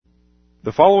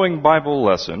The following Bible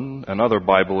lesson and other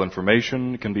Bible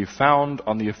information can be found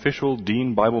on the official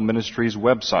Dean Bible Ministries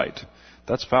website.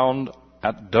 That's found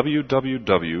at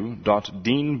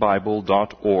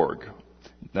www.deanbible.org.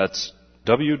 That's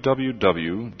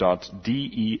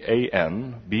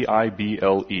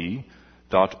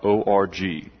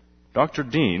www.deanbible.org. Dr.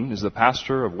 Dean is the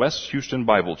pastor of West Houston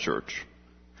Bible Church.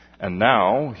 And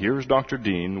now, here's Dr.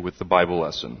 Dean with the Bible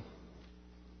lesson.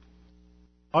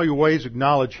 All your ways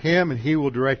acknowledge Him, and He will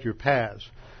direct your paths.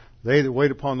 They that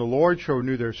wait upon the Lord shall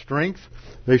renew their strength.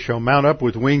 They shall mount up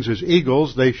with wings as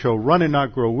eagles. They shall run and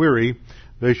not grow weary.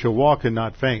 They shall walk and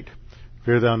not faint.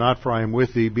 Fear thou not, for I am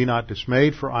with thee. Be not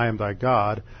dismayed, for I am thy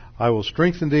God. I will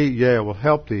strengthen thee, yea, I will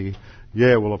help thee.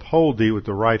 Yea, I will uphold thee with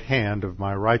the right hand of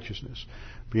my righteousness.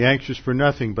 Be anxious for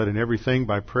nothing, but in everything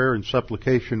by prayer and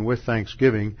supplication with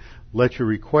thanksgiving, let your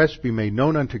requests be made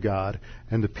known unto God,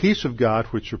 and the peace of God,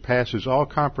 which surpasses all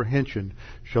comprehension,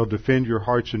 shall defend your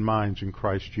hearts and minds in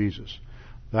Christ Jesus.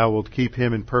 Thou wilt keep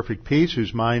him in perfect peace,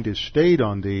 whose mind is stayed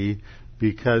on thee,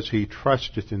 because he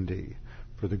trusteth in thee.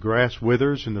 For the grass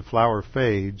withers and the flower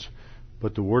fades,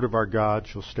 but the word of our God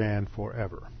shall stand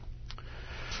forever.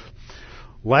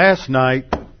 Last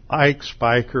night, Ike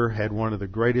Spiker had one of the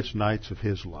greatest nights of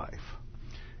his life.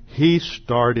 He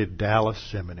started Dallas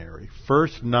Seminary.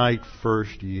 First night,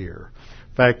 first year.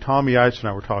 In fact, Tommy Ice and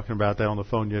I were talking about that on the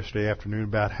phone yesterday afternoon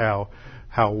about how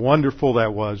wonderful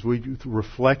that was. We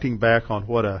reflecting back on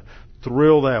what a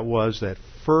thrill that was, that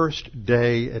first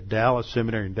day at Dallas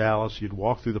Seminary in Dallas. You'd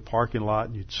walk through the parking lot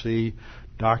and you'd see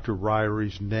Dr.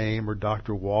 Ryer's name or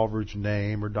Dr. Walvard's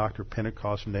name or Dr.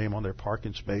 Pentecost's name on their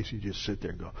parking space. You just sit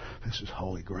there and go, this is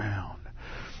holy ground.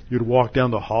 You'd walk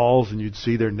down the halls and you'd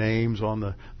see their names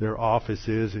on their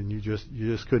offices, and you just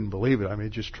couldn't believe it. I mean,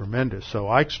 it's just tremendous. So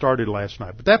Ike started last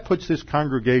night. But that puts this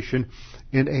congregation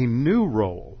in a new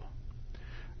role,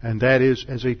 and that is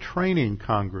as a training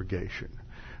congregation.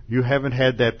 You haven't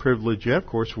had that privilege yet. Of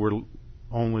course, we're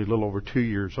only a little over 2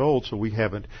 years old, so we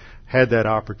haven't had that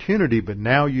opportunity, but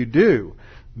now you do.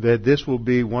 That this will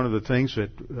be one of the things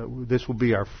that this will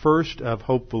be our first of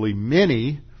hopefully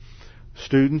many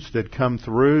students that come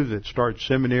through that start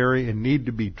seminary and need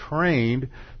to be trained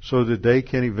so that they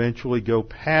can eventually go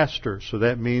pastor. So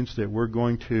that means that we're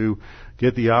going to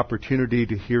get the opportunity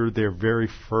to hear their very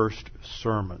first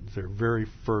sermons, their very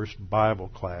first Bible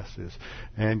classes,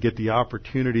 and get the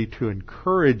opportunity to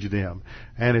encourage them.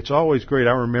 And it's always great.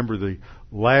 I remember the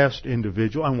last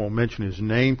individual, I won't mention his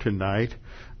name tonight,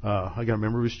 I got a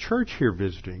member of his church here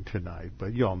visiting tonight,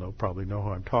 but you all probably know who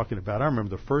I'm talking about. I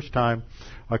remember the first time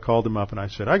I called him up and I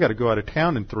said, I got to go out of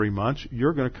town in 3 months.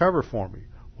 You're going to cover for me.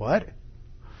 What?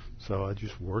 So I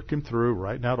just worked him through,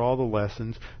 writing out all the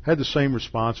lessons. Had the same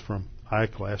response from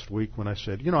Ike last week when I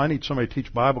said, I need somebody to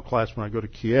teach Bible class when I go to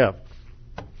Kiev.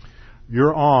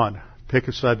 You're on. Pick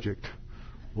a subject.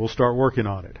 We'll start working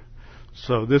on it.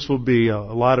 So this will be a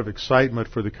lot of excitement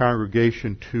for the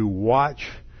congregation to watch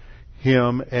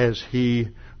him as he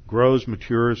grows,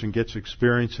 matures, and gets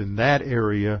experience in that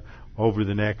area over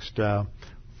the next 4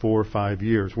 or 5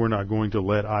 years. We're not going to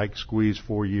let Ike squeeze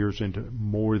 4 years into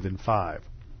more than 5.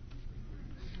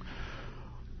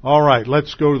 All right,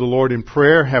 let's go to the Lord in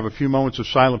prayer, have a few moments of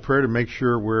silent prayer to make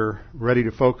sure we're ready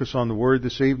to focus on the Word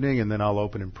this evening, and then I'll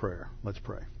open in prayer. Let's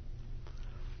pray.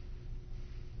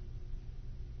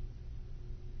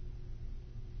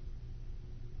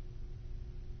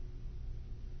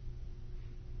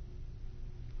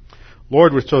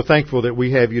 Lord, we're so thankful that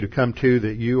we have you to come to,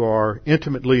 that you are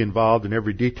intimately involved in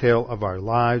every detail of our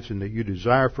lives, and that you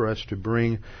desire for us to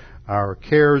bring our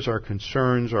cares, our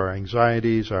concerns, our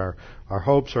anxieties, our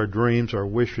hopes, our dreams, our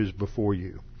wishes before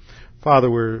you. Father,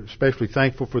 we're especially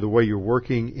thankful for the way you're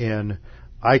working in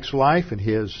Ike's life and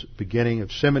his beginning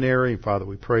of seminary. And Father,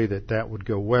 we pray that that would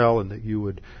go well, and that you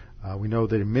would, we know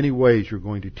that in many ways you're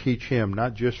going to teach him,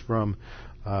 not just from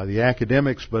the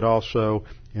academics, but also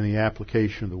in the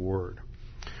application of the Word.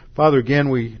 Father,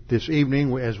 again, this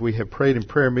evening, as we have prayed in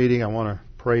prayer meeting, I want to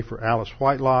pray for Alice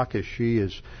Whitelock, as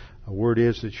word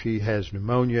is that she has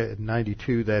pneumonia at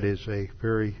 92. That is a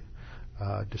very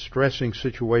distressing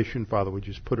situation. Father, we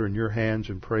just put her in your hands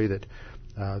and pray that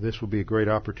this will be a great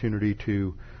opportunity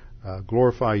to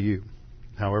glorify you,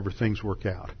 however things work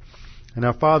out. And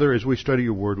now, Father, as we study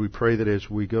your Word, we pray that as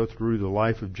we go through the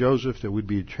life of Joseph, that we'd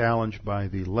be challenged by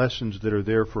the lessons that are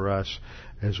there for us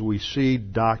as we see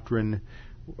doctrine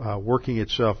working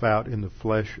itself out in the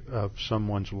flesh of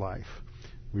someone's life.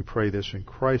 We pray this in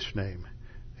Christ's name.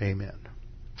 Amen.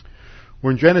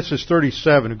 We're in Genesis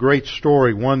 37, a great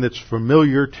story, one that's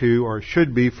familiar to, or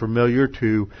should be familiar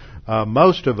to,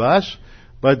 most of us.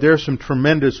 But there are some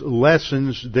tremendous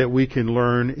lessons that we can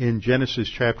learn in Genesis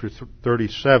chapter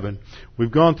 37.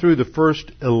 We've gone through the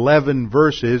first 11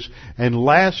 verses, and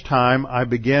last time I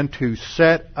began to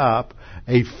set up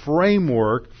a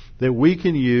framework that we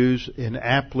can use in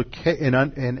application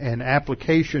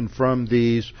from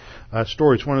these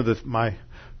stories. One of my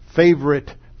favorite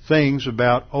things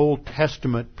about Old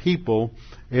Testament people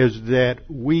is that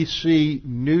we see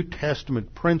New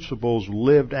Testament principles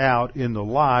lived out in the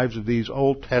lives of these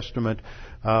Old Testament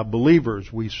believers.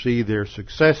 We see their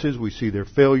successes, we see their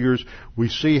failures, we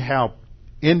see how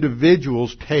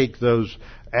individuals take those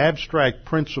abstract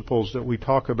principles that we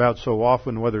talk about so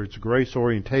often, whether it's grace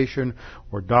orientation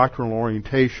or doctrinal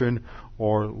orientation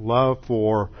or love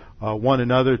for one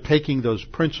another, taking those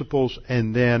principles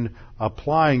and then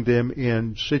applying them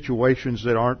in situations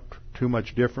that aren't too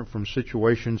much different from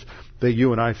situations that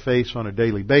you and I face on a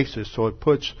daily basis. So it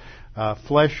puts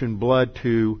flesh and blood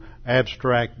to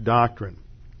abstract doctrine.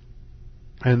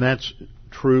 And that's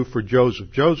true for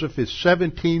Joseph. Joseph is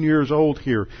 17 years old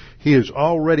here. He is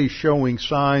already showing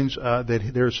signs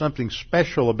that there's something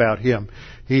special about him.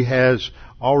 He has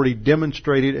already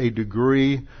demonstrated a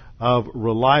degree of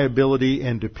reliability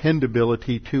and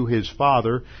dependability to his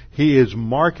father. He is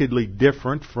markedly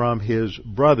different from his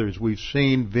brothers. We've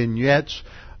seen vignettes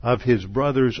of his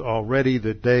brothers already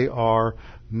that they are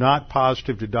not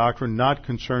positive to doctrine, not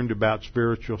concerned about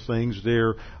spiritual things.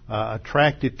 They're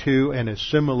attracted to and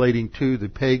assimilating to the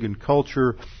pagan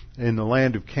culture in the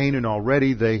land of Canaan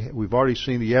already. We've already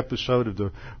seen the episode of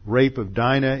the rape of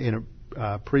Dinah in a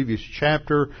previous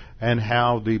chapter, and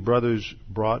how the brothers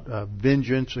brought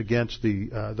vengeance against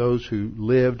those who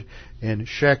lived in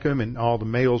Shechem and all the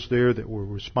males there that were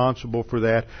responsible for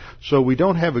that. So we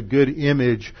don't have a good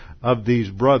image of these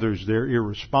brothers. They're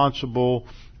irresponsible.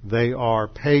 They are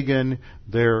pagan.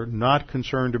 They're not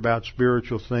concerned about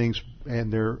spiritual things,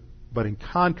 but in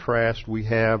contrast, we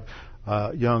have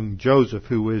young Joseph,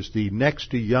 who is the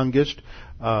next to youngest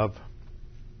of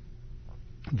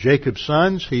Jacob's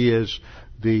sons. He is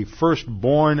the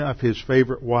firstborn of his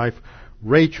favorite wife,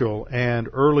 Rachel. And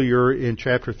earlier in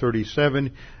chapter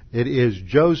 37, it is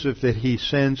Joseph that he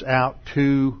sends out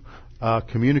to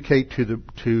communicate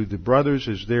to the brothers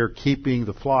as they're keeping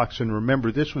the flocks. And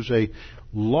remember, this was a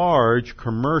large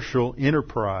commercial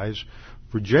enterprise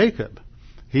for Jacob.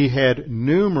 He had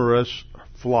numerous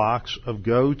flocks of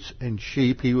goats and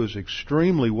sheep. He was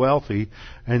extremely wealthy,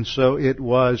 and so it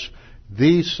was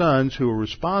these sons who were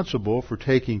responsible for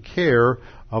taking care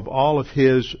of all of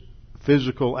his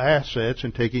physical assets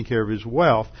and taking care of his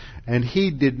wealth. And he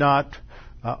did not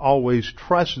always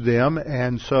trust them,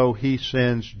 and so he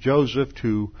sends Joseph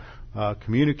to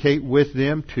communicate with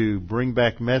them, to bring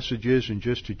back messages and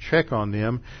just to check on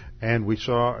them. And we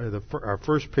saw our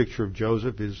first picture of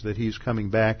Joseph is that he's coming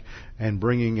back and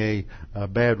bringing a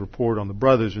bad report on the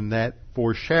brothers, and that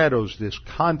foreshadows this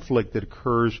conflict that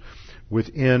occurs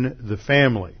within the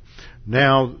family.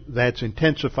 Now, that's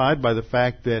intensified by the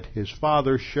fact that his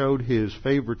father showed his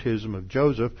favoritism of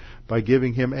Joseph by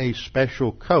giving him a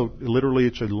special coat. Literally,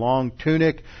 it's a long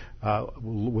tunic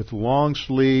with long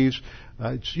sleeves.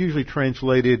 It's usually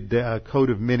translated coat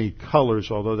of many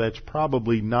colors, although that's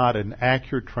probably not an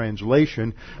accurate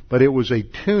translation. But it was a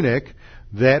tunic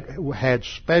that had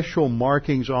special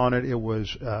markings on it. It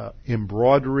was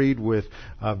embroidered with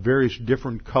various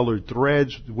different colored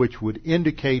threads, which would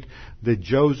indicate that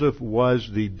Joseph was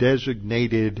the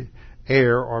designated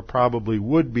heir, or probably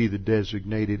would be the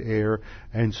designated heir.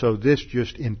 And so this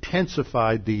just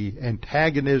intensified the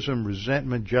antagonism,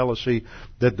 resentment, jealousy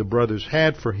that the brothers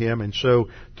had for him. And so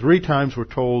 3 times we're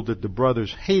told that the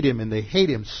brothers hate him, and they hate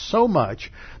him so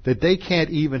much that they can't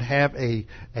even have a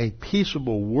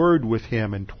peaceable word with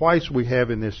him. And twice we have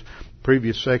in this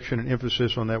previous section an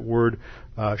emphasis on that word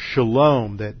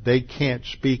shalom, that they can't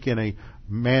speak in a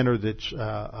manner that's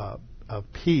of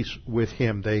peace with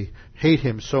him. They hate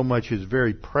him so much his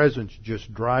very presence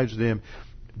just drives them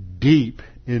deep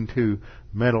into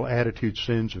mental attitude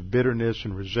sins of bitterness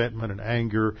and resentment and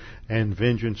anger and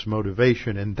vengeance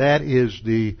motivation. And that is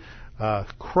the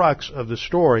crux of the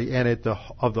story and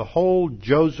of the whole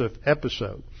Joseph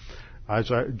episode.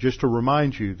 Just to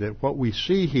remind you that what we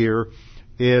see here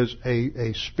is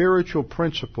a spiritual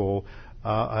principle,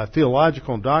 a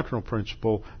theological and doctrinal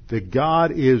principle, that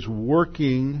God is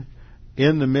working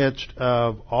in the midst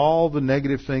of all the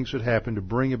negative things that happen to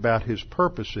bring about His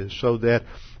purposes, so that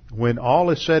when all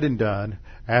is said and done,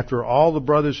 after all the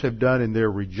brothers have done in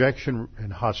their rejection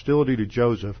and hostility to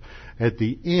Joseph, at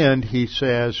the end He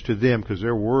says to them, because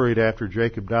they're worried after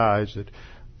Jacob dies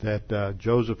that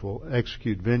Joseph will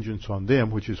execute vengeance on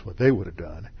them, which is what they would have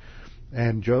done.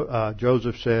 And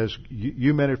Joseph says,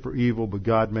 you meant it for evil, but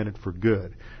God meant it for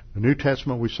good. The New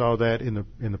Testament, we saw that in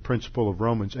the principle of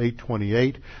Romans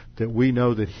 8:28, that we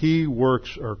know that He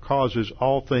works or causes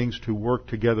all things to work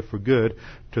together for good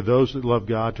to those that love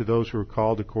God, to those who are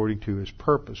called according to His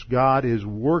purpose. God is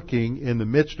working in the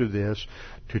midst of this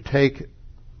to take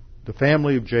the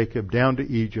family of Jacob down to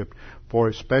Egypt for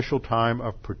a special time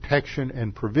of protection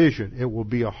and provision. It will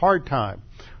be a hard time.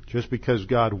 Just because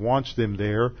God wants them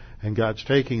there and God's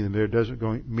taking them there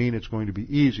doesn't mean it's going to be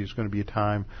easy. It's going to be a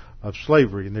time of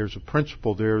slavery. And there's a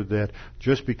principle there that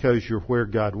just because you're where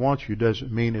God wants you doesn't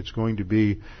mean it's going to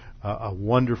be a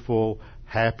wonderful,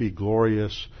 happy,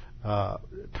 glorious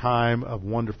time of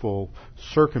wonderful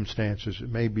circumstances. It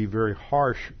may be very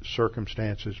harsh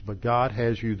circumstances, but God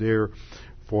has you there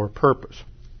for a purpose.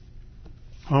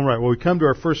 All right, well, we come to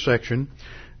our first section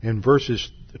in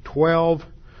verses 12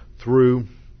 through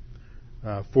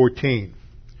 14.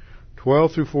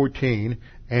 12 through 14.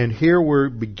 And here we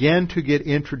begin to get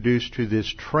introduced to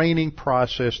this training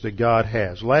process that God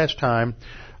has. Last time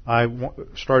I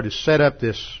started to set up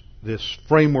this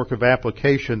framework of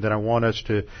application that I want us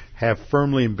to have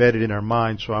firmly embedded in our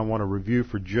minds. So I want to review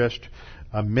for just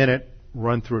a minute,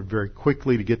 run through it very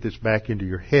quickly to get this back into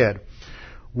your head.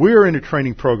 We're in a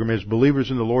training program as believers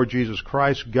in the Lord Jesus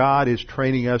Christ. God is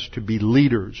training us to be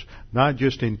leaders, not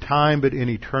just in time, but in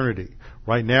eternity.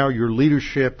 Right now, your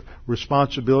leadership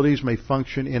responsibilities may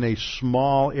function in a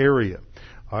small area.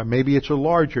 Maybe it's a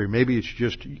large area. Maybe it's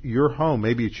just your home.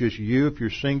 Maybe it's just you if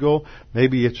you're single.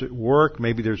 Maybe it's at work.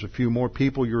 Maybe there's a few more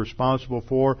people you're responsible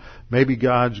for. Maybe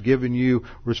God's given you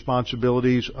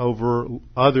responsibilities over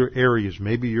other areas.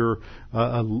 Maybe you're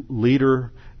a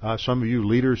leader. Some of you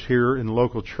leaders here in the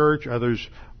local church. Others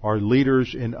are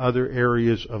leaders in other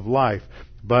areas of life.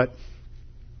 But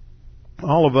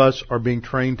all of us are being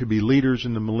trained to be leaders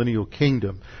in the millennial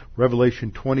kingdom.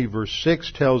 Revelation 20 verse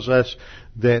 6 tells us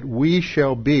that we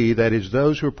shall be, that is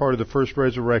those who are part of the first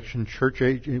resurrection, church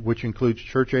age, which includes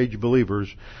church age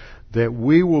believers, that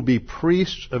we will be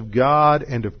priests of God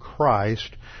and of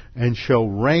Christ and shall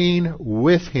reign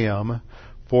with Him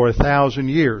for 1,000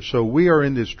 years. So we are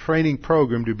in this training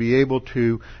program to be able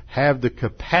to have the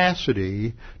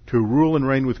capacity to rule and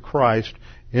reign with Christ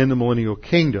in the millennial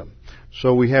kingdom.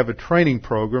 So we have a training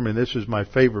program, and this is my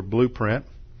favorite blueprint.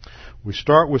 We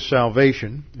start with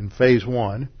salvation in phase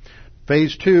 1.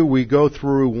 Phase 2, we go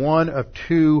through one of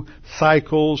two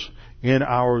cycles in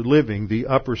our living. The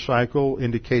upper cycle,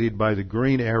 indicated by the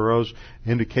green arrows,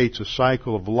 indicates a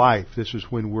cycle of life. This is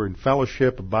when we're in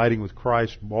fellowship, abiding with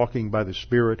Christ, walking by the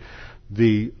Spirit.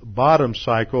 The bottom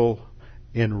cycle,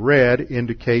 in red,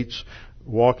 indicates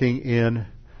walking in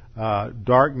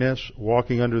darkness,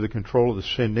 walking under the control of the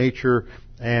sin nature,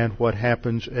 and what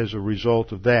happens as a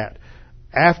result of that.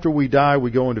 After we die,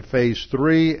 we go into phase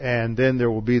 3, and then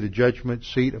there will be the judgment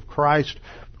seat of Christ,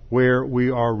 where we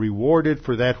are rewarded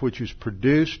for that which is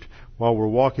produced while we're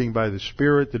walking by the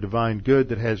Spirit, the divine good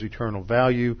that has eternal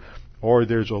value, or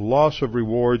there's a loss of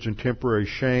rewards and temporary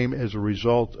shame as a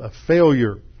result of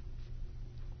failure.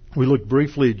 We look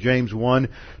briefly at James 1,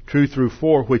 2 through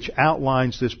 4, which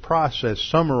outlines this process,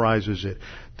 summarizes it,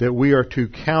 that we are to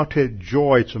count it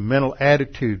joy. It's a mental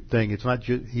attitude thing. It's not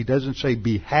just, he doesn't say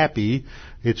be happy.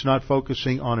 It's not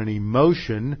focusing on an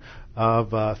emotion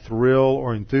of thrill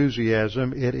or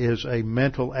enthusiasm. It is a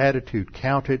mental attitude.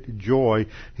 Count it joy.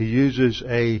 He uses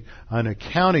an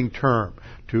accounting term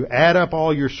to add up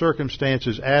all your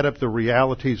circumstances, add up the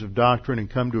realities of doctrine, and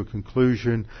come to a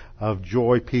conclusion of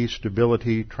joy, peace,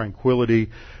 stability, tranquility.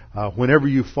 Whenever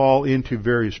you fall into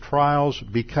various trials,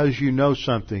 because you know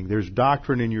something, there's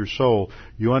doctrine in your soul.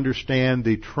 You understand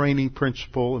the training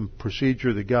principle and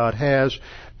procedure that God has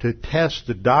to test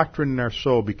the doctrine in our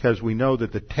soul, because we know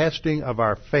that the testing of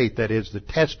our faith, that is, the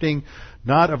testing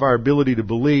not of our ability to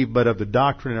believe, but of the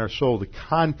doctrine in our soul, the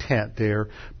content there,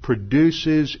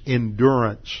 produces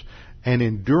endurance. And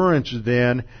endurance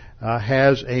then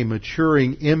has a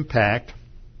maturing impact,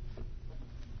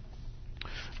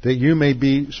 that you may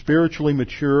be spiritually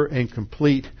mature and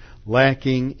complete,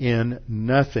 lacking in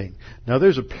nothing. Now,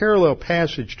 there's a parallel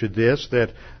passage to this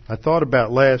that I thought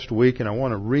about last week, and I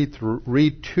want to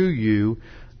read to you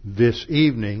this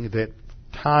evening that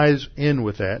ties in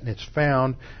with that, and it's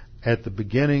found at the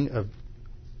beginning of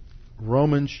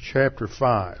Romans chapter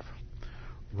 5.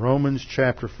 Romans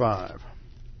chapter 5.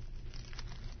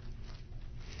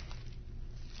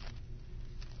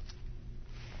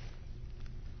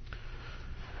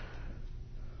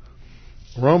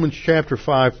 Romans chapter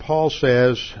 5, Paul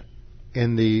says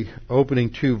in the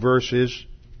opening two verses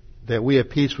that we have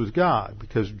peace with God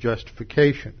because of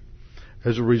justification.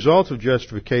 As a result of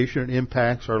justification, it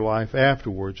impacts our life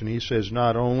afterwards. And he says,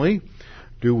 not only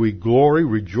do we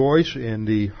rejoice in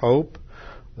the hope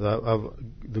of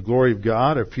the glory of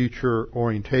God, a future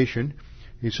orientation.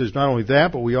 He says not only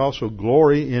that, but we also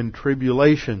glory in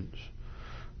tribulations,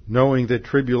 knowing that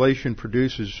tribulation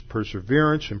produces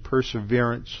perseverance, and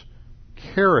perseverance,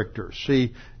 character.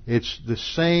 See, it's the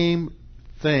same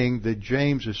thing that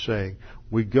James is saying.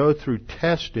 We go through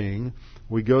testing,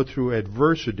 we go through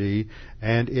adversity,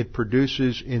 and it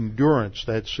produces endurance.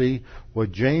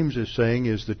 What James is saying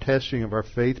is the testing of our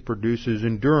faith produces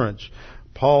endurance.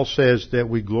 Paul says that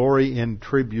we glory in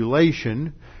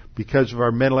tribulation because of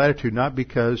our mental attitude, not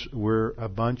because we're a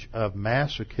bunch of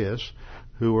masochists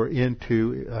who are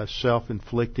into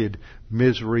self-inflicted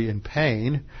misery and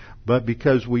pain, but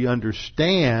because we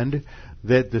understand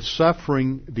that the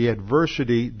suffering, the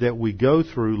adversity that we go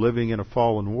through living in a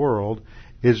fallen world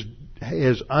is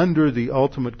under the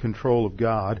ultimate control of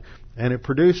God, and it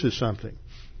produces something.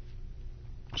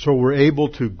 So we're able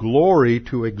to glory,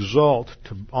 to exult,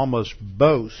 to almost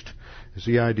boast, is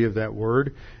the idea of that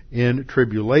word, in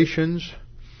tribulations,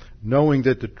 knowing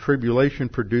that the tribulation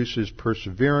produces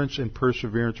perseverance, and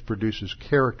perseverance produces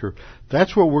character.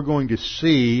 That's what we're going to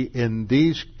see in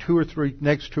these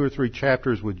next two or three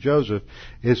chapters with Joseph,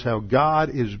 is how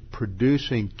God is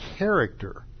producing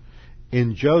character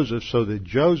in Joseph so that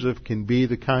Joseph can be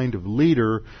the kind of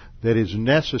leader that is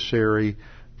necessary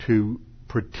to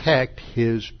protect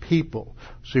his people.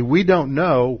 See, we don't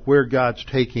know where God's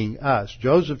taking us.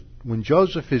 When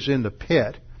Joseph is in the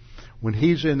pit, when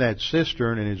he's in that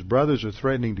cistern and his brothers are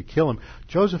threatening to kill him,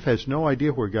 Joseph has no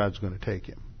idea where God's going to take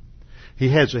him.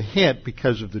 He has a hint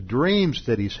because of the dreams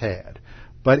that he's had.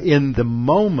 But in the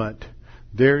moment,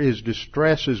 there is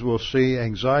distress, as we'll see,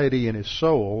 anxiety in his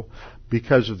soul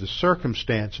because of the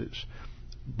circumstances.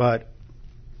 But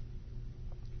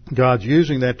God's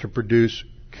using that to produce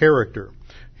character.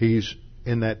 He's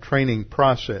in that training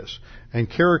process. And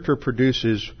character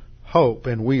produces hope.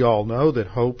 And we all know that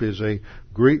hope is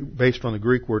based on the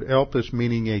Greek word elpis,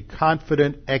 meaning a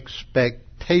confident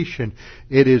expectation.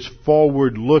 It is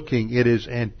forward-looking. It is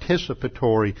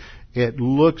anticipatory. It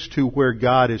looks to where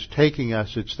God is taking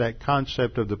us. It's that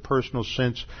concept of the personal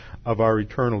sense of our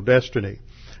eternal destiny.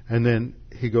 And then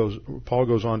Paul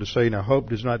goes on to say, now hope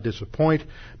does not disappoint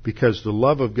because the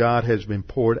love of God has been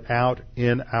poured out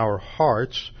in our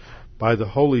hearts by the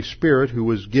Holy Spirit who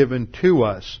was given to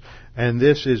us. And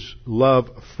this is love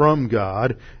from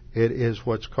God. It is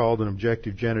what's called an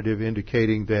objective genitive,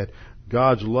 indicating that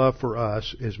God's love for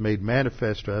us is made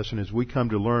manifest to us. And as we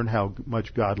come to learn how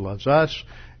much God loves us,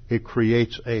 it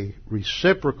creates a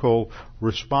reciprocal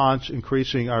response,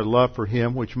 increasing our love for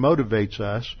Him, which motivates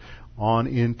us on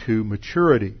into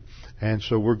maturity. And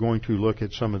so we're going to look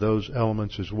at some of those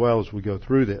elements as well as we go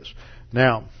through this.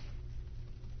 Now,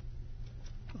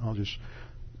 I'll just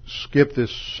skip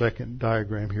this second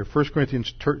diagram here. 1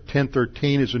 Corinthians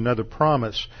 10:13 is another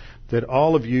promise that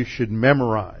all of you should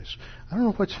memorize. I don't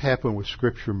know what's happened with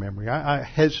Scripture memory. I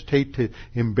hesitate to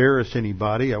embarrass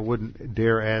anybody. I wouldn't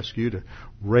dare ask you to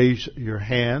raise your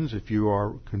hands if you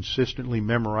are consistently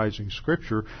memorizing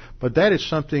Scripture, but that is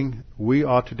something we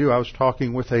ought to do. I was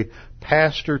talking with a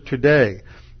pastor today,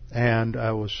 and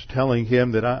I was telling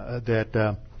him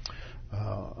that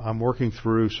I'm working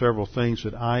through several things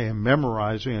that I am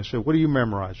memorizing. I said, "What are you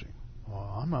memorizing?"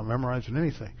 "Well, I'm not memorizing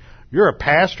anything." "You're a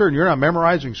pastor and you're not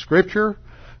memorizing Scripture?"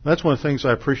 That's one of the things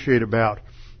I appreciate about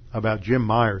Jim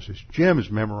Myers is Jim has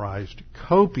memorized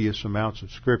copious amounts of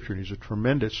Scripture, and he's a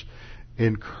tremendous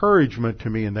encouragement to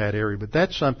me in that area. But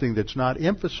that's something that's not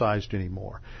emphasized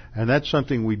anymore. And that's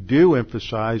something we do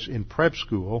emphasize in prep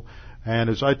school. And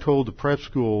as I told the prep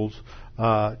schools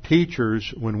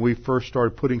teachers when we first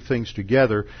started putting things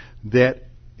together, that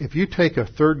if you take a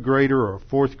third grader or a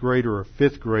fourth grader or a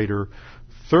fifth grader,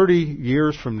 30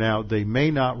 years from now, they may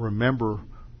not remember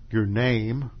your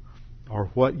name or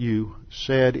what you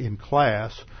said in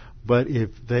class, but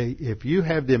if you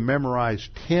have them memorize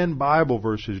 10 Bible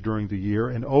verses during the year,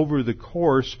 and over the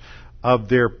course of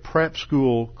their prep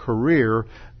school career,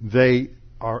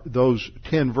 those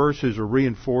 10 verses are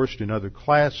reinforced in other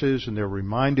classes and they're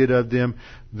reminded of them,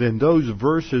 then those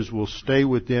verses will stay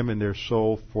with them in their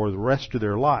soul for the rest of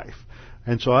their life.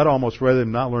 And so I'd almost rather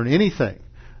them not learn anything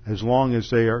as long as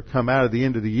they come out at the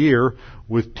end of the year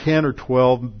with 10 or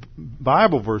 12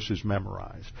 Bible verses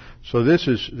memorized. So this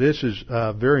is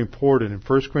very important. In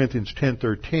 1 Corinthians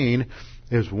 10:13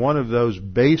 is one of those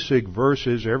basic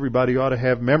verses everybody ought to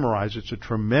have memorized. It's a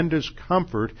tremendous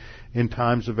comfort in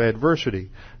times of adversity.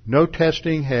 No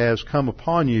testing has come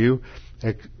upon you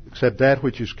except that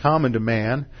which is common to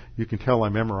man. You can tell I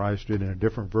memorized it in a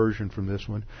different version from this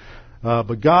one.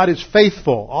 But God is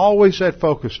faithful, always that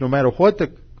focus, no matter what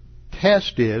the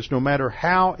test is, no matter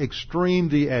how extreme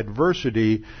the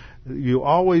adversity, you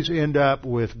always end up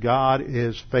with God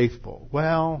is faithful.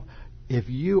 Well, if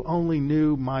you only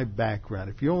knew my background,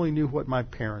 if you only knew what my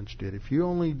parents did, if you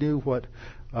only knew what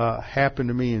happened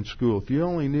to me in school, if you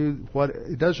only knew what,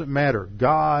 it doesn't matter.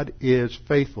 God is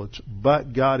faithful.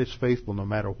 But God is faithful no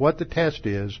matter what the test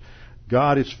is.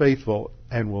 God is faithful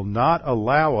and will not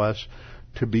allow us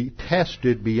to be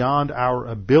tested beyond our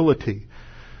ability.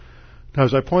 Now,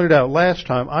 as I pointed out last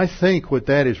time, I think what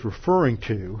that is referring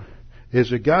to is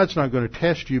that God's not going to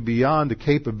test you beyond the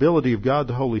capability of God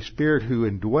the Holy Spirit who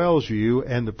indwells you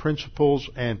and the principles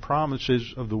and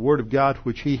promises of the Word of God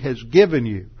which He has given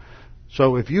you.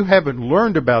 So if you haven't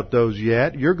learned about those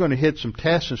yet, you're going to hit some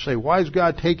tests and say, why is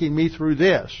God taking me through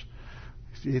this?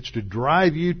 It's to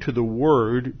drive you to the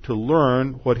Word to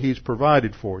learn what He's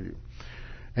provided for you.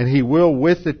 And He will,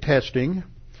 with the testing,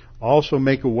 also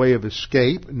make a way of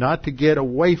escape, not to get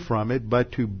away from it,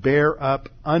 but to bear up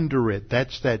under it.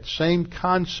 That's that same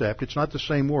concept. It's not the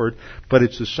same word, but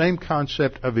it's the same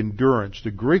concept of endurance.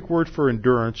 The Greek word for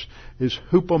endurance is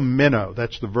hupomeno.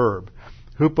 That's the verb.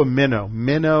 Hupomeno.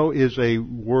 Meno is a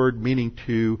word meaning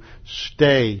to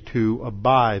stay, to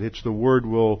abide. It's the word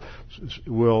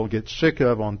we'll get sick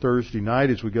of on Thursday night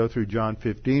as we go through John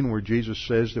 15, where Jesus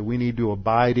says that we need to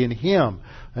abide in Him.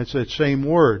 That's that same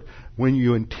word. When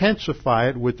you intensify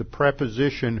it with the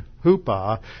preposition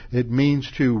hupa, it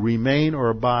means to remain or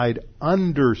abide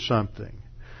under something.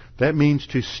 That means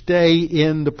to stay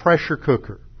in the pressure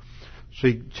cooker.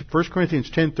 See, 1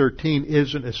 Corinthians 10:13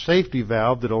 isn't a safety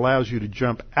valve that allows you to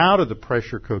jump out of the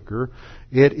pressure cooker.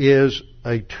 It is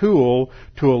a tool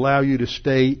to allow you to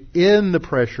stay in the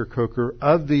pressure cooker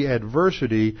of the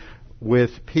adversity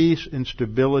with peace and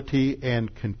stability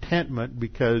and contentment,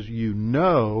 because you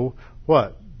know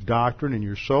what? Doctrine in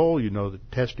your soul, you know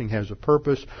that testing has a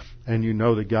purpose, and you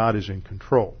know that God is in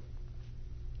control.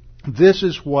 This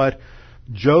is what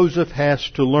Joseph has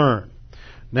to learn.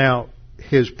 Now,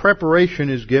 his preparation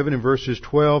is given in verses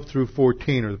 12 through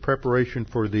 14, or the preparation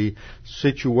for the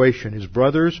situation. His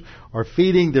brothers are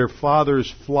feeding their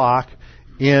father's flock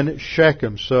in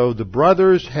Shechem. So the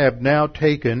brothers have now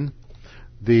taken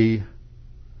the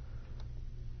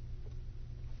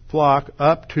flock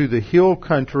up to the hill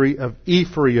country of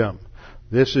Ephraim.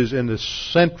 This is in the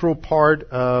central part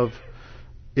of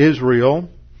Israel.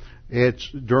 It's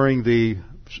during the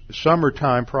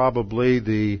summertime, probably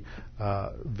the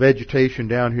vegetation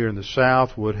down here in the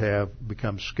south would have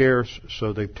become scarce,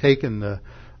 so they've taken the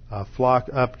flock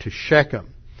up to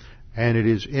Shechem. And it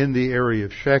is in the area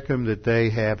of Shechem that they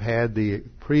have had the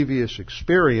previous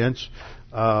experience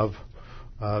of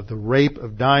the rape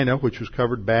of Dinah, which was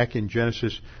covered back in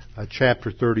Genesis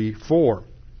chapter 34.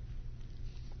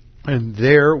 And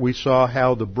there we saw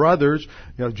how the brothers,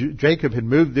 Jacob had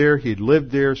moved there, he had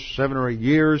lived there 7 or 8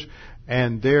 years,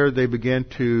 and there they began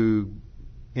to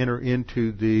enter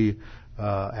into the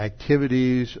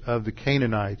activities of the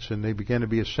Canaanites, and they began to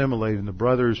be assimilated, and the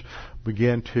brothers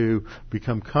began to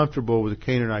become comfortable with the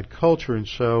Canaanite culture. And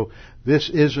so this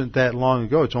isn't that long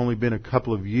ago. It's only been a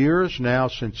couple of years now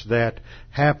since that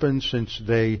happened, since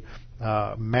they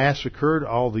massacred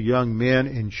all the young men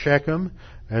in Shechem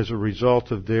as a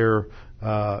result of their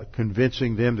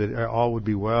convincing them that all would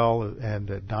be well and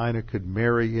that Dinah could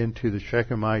marry into the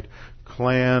Shechemite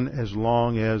clan as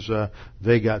long as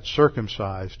they got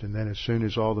circumcised. And then as soon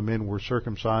as all the men were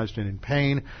circumcised and in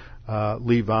pain,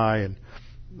 Levi and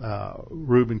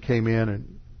Reuben came in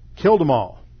and killed them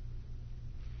all.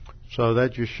 So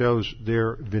that just shows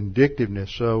their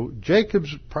vindictiveness. So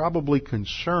Jacob's probably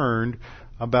concerned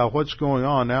about what's going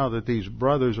on now that these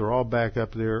brothers are all back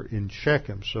up there in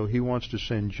Shechem. So he wants to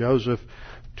send Joseph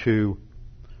to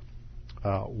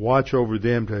watch over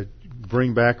them, to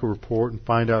bring back a report and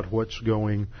find out what's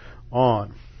going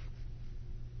on.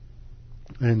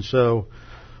 And so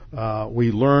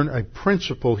we learn a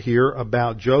principle here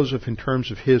about Joseph in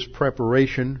terms of his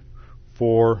preparation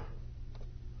for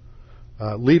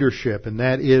leadership, and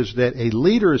that is that a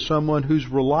leader is someone who's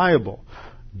reliable.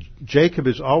 Jacob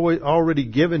has already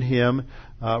given him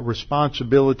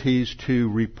responsibilities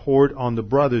to report on the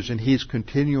brothers, and he's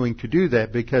continuing to do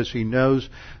that because he knows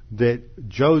that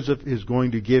Joseph is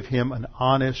going to give him an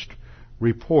honest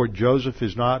report. Joseph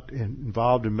is not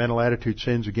involved in mental attitude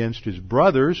sins against his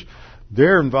brothers.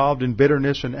 They're involved in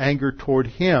bitterness and anger toward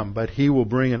him, but he will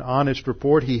bring an honest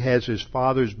report. He has his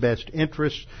father's best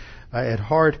interests at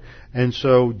heart, and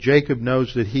so Jacob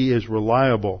knows that he is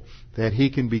reliable. that he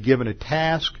can be given a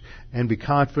task and be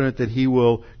confident that he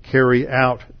will carry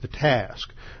out the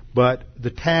task. But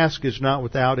the task is not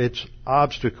without its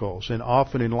obstacles. And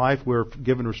often in life we're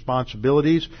given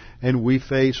responsibilities and we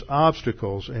face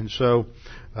obstacles. And so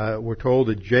we're told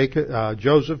that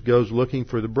Joseph goes looking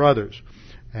for the brothers.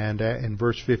 And in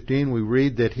verse 15 we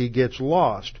read that he gets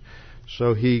lost.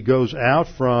 So he goes out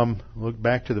from, look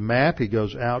back to the map, he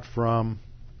goes out from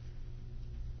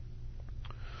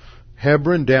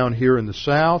Hebron down here in the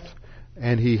south,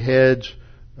 and he heads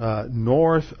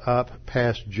north up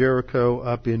past Jericho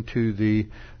up into the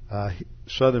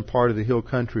southern part of the hill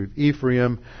country of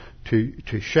Ephraim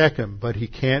to Shechem, but he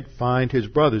can't find his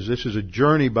brothers. This is a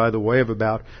journey, by the way, of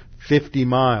about 50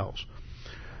 miles.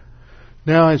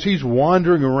 Now, as he's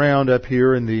wandering around up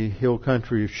here in the hill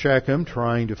country of Shechem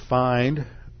trying to find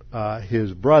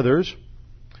his brothers,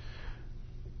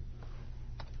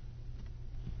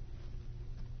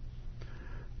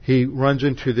 he runs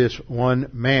into this one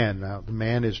man. Now, the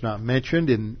man is not mentioned.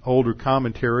 In older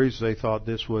commentaries, they thought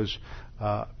this was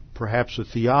perhaps a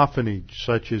theophany,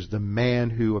 such as the man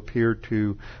who appeared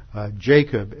to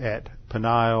Jacob at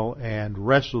Peniel and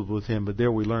wrestled with him. But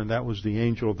there we learn that was the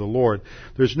angel of the Lord.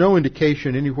 There's no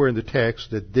indication anywhere in the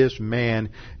text that this man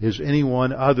is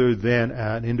anyone other than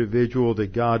an individual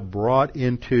that God brought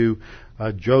into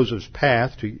Joseph's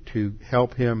path to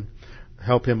help him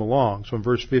along. So in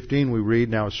verse 15 we read,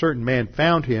 "Now a certain man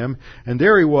found him, and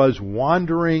there he was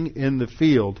wandering in the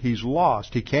field." He's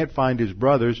lost. He can't find his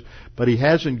brothers, but he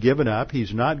hasn't given up.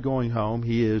 He's not going home.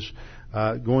 He is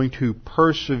going to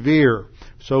persevere.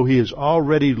 So he is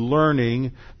already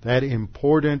learning that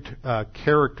important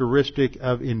characteristic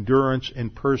of endurance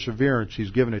and perseverance.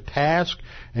 He's given a task,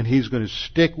 and he's going to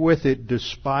stick with it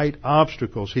despite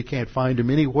obstacles. He can't find him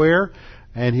anywhere,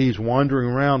 and he's wandering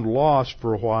around lost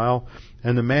for a while.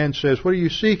 And the man says, "What are you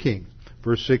seeking?"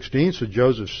 Verse 16, "So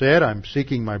Joseph said, 'I'm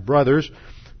seeking my brothers.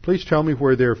 Please tell me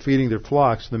where they're feeding their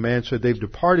flocks.' The man said, 'They've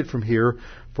departed from here,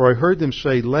 for I heard them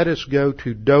say, let us go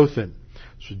to Dothan.'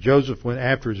 So Joseph went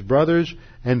after his brothers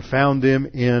and found them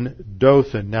in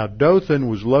Dothan." Now Dothan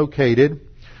was located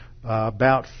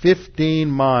about 15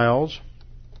 miles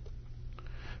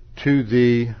to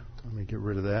the, let me get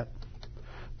rid of that,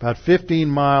 about 15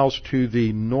 miles to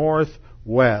the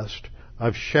northwest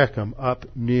of Shechem, up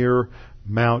near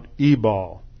Mount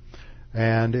Ebal.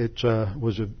 And it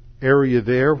was an area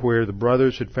there where the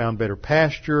brothers had found better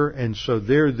pasture, and so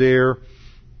they're there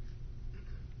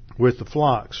with the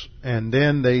flocks. And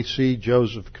then they see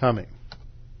Joseph coming.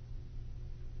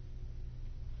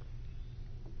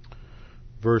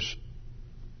 Verse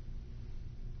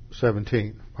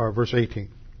 17, or verse 18.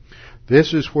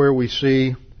 This is where we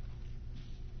see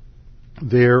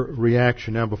their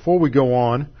reaction. Now, before we go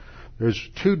on, there's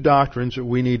two doctrines that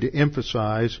we need to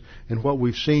emphasize in what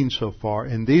we've seen so far,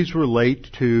 and these relate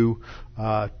to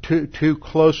two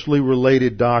closely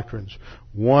related doctrines.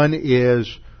 One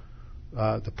is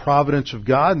the providence of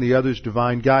God, and the other is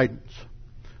divine guidance.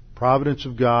 Providence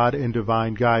of God and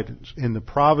divine guidance. In the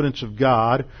providence of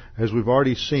God, as we've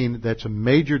already seen, that's a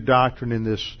major doctrine in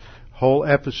this whole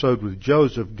episode with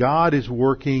Joseph. God is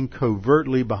working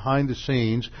covertly behind the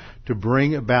scenes to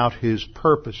bring about His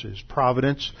purposes.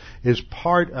 Providence is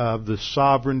part of the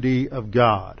sovereignty of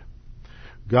God.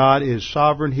 God is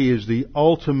sovereign. He is the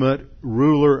ultimate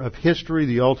ruler of history,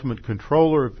 the ultimate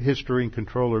controller of history and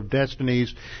controller of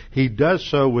destinies. He does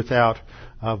so without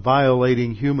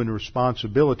violating human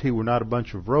responsibility. We're not a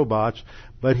bunch of robots,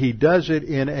 but He does it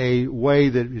in a way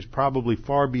that is probably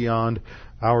far beyond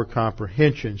our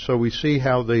comprehension. So we see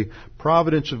how the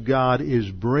providence of God is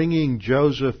bringing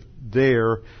Joseph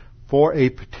there for a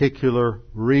particular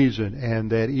reason, and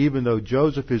that even though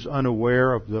Joseph is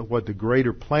unaware of what the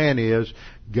greater plan is,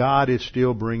 God is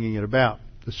still bringing it about.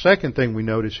 The second thing we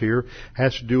notice here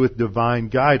has to do with divine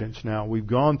guidance. Now, we've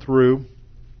gone through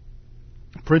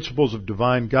principles of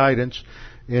divine guidance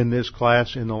in this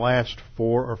class in the last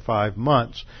 4 or 5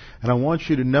 months. And I want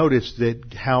you to notice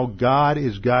that how God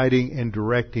is guiding and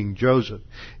directing Joseph.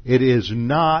 It is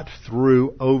not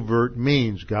through overt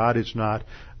means. God is not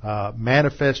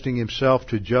manifesting Himself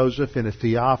to Joseph in a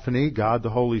theophany. God, the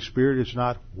Holy Spirit, is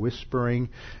not whispering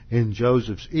in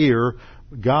Joseph's ear.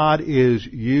 God is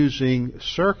using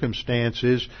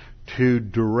circumstances to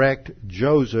direct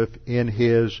Joseph in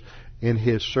his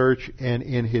search and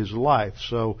in his life.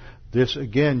 So this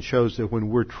again shows that when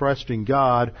we're trusting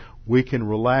God, we can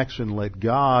relax and let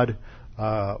God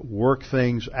work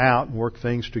things out and work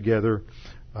things together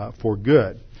for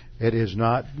good. It is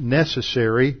not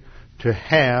necessary to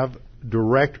have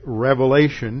direct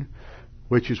revelation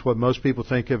which is what most people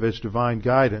think of as divine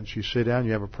guidance. You sit down,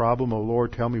 you have a problem, oh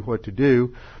Lord, tell me what to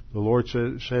do. The Lord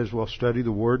says, well, study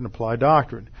the Word and apply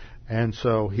doctrine. And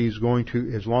so He's going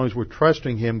to, as long as we're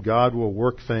trusting Him, God will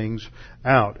work things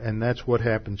out. And that's what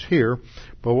happens here.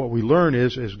 But what we learn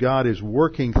is, as God is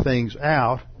working things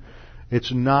out,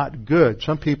 it's not good.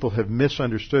 Some people have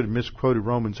misunderstood and misquoted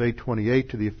Romans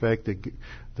 8:28 to the effect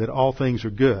that all things are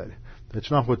good.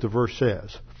 That's not what the verse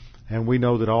says. And we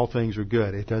know that all things are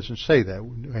good. It doesn't say that.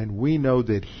 And we know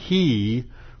that He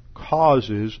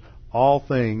causes all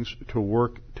things to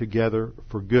work together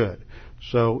for good.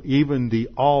 So even the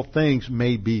all things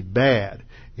may be bad.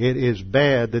 It is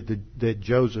bad that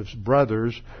Joseph's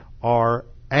brothers are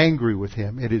angry with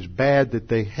him. It is bad that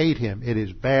they hate him. It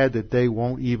is bad that they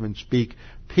won't even speak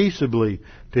peaceably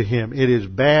to him. It is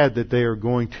bad that they are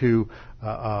going to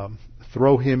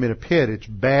throw him in a pit. It's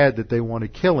bad that they want to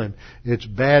kill him. It's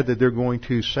bad that they're going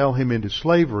to sell him into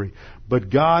slavery. But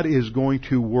God is going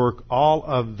to work all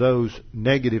of those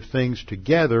negative things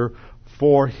together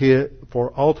for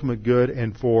ultimate good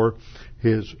and for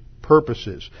His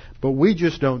purposes. But we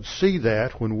just don't see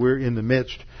that when we're in the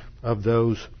midst of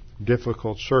those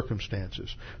difficult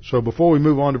circumstances. So before we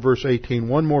move on to verse 18,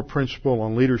 one more principle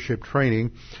on leadership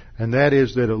training, and that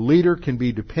is that a leader can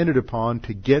be depended upon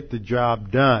to get the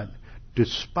job done,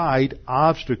 despite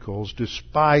obstacles,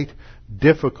 despite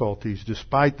difficulties,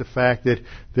 despite the fact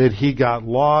that he got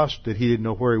lost, that he didn't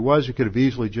know where he was. He could have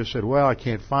easily just said, well, I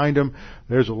can't find him.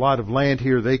 There's a lot of land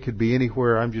here. They could be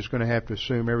anywhere. I'm just going to have to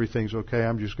assume everything's okay.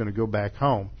 I'm just going to go back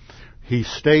home. He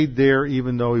stayed there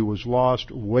even though he was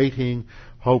lost, waiting,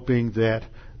 hoping that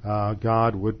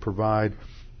God would provide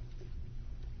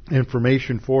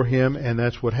information for him, and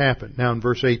that's what happened. Now in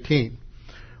verse 18,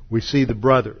 we see the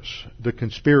brothers, the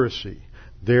conspiracy,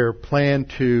 their plan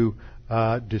to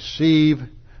deceive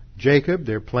Jacob,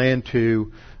 their plan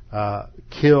to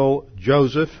kill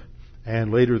Joseph,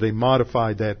 and later they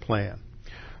modified that plan.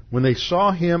 When they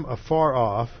saw him afar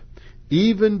off,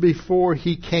 even before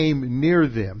he came near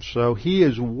them, so he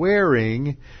is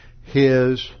wearing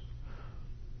his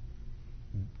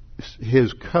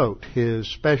coat, his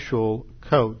special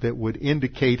coat that would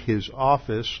indicate his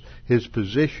office, his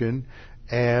position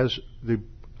as the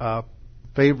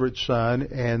favorite son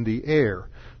and the heir.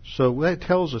 So that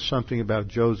tells us something about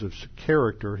Joseph's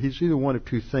character. He's either one of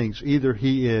two things. Either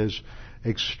he is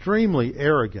extremely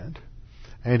arrogant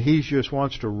and he just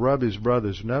wants to rub his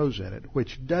brother's nose in it,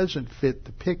 which doesn't fit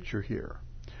the picture here.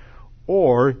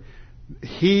 Or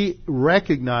he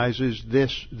recognizes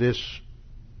this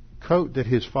coat that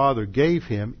his father gave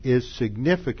him is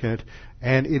significant,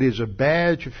 and it is a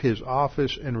badge of his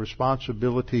office and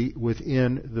responsibility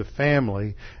within the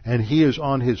family, and he is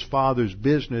on his father's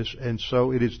business, and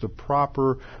so it is the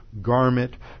proper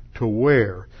garment to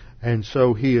wear. And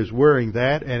so he is wearing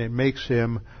that, and it makes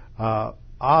him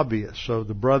obvious. So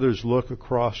the brothers look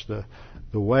across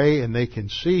the way, and they can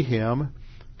see him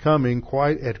coming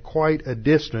at quite a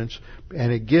distance,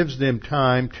 and it gives them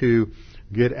time to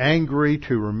get angry,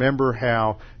 to remember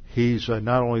how he's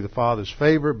not only the father's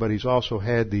favorite, but he's also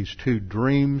had these two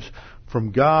dreams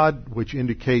from God, which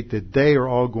indicate that they are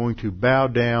all going to bow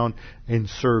down and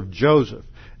serve Joseph.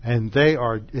 And they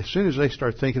are, as soon as they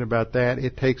start thinking about that,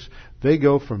 they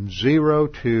go from 0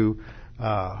 to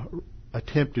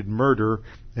attempted murder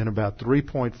in about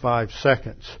 3.5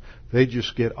 seconds. They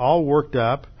just get all worked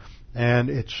up, and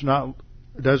it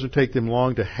doesn't take them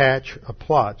long to hatch a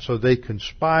plot. So they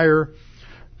conspire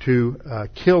to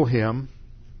kill him,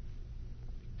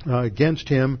 against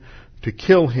him, to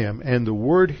kill him. And the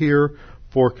word here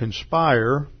for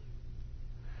conspire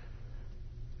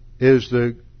is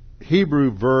the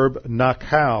Hebrew verb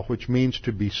nakal, which means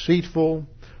to be deceitful,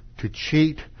 to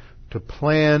cheat, to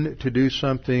plan to do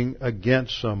something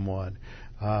against someone.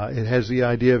 It has the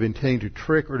idea of intending to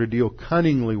trick or to deal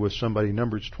cunningly with somebody.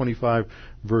 Numbers 25,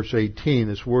 verse 18.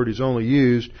 This word is only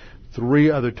used 3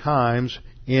 other times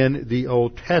in the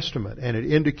Old Testament, and it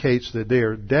indicates that they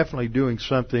are definitely doing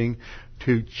something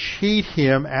to cheat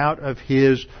him out of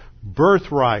his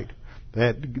birthright.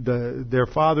 That their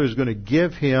father is going to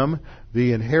give him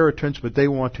the inheritance, but they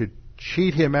want to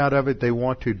cheat him out of it. They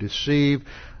want to deceive.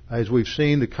 As we've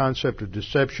seen, the concept of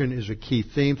deception is a key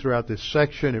theme throughout this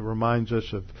section. It reminds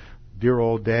us of dear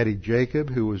old Daddy Jacob,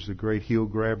 who was the great heel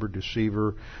grabber,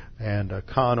 deceiver, and a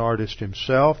con artist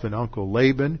himself. And Uncle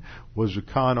Laban was a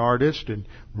con artist. And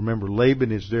remember,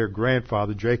 Laban is their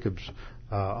grandfather, Jacob's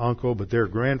uncle, but their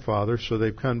grandfather. So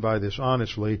they've come by this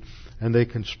honestly. And they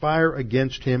conspire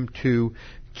against him to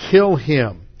kill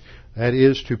him. That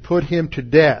is, to put him to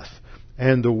death.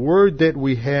 And the word that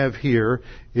we have here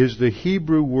is the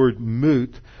Hebrew word mut,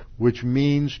 which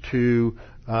means to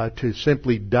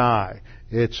simply die.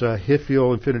 It's a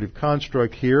hiphil infinitive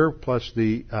construct here, plus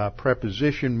the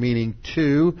preposition meaning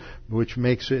to, which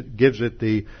gives it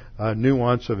the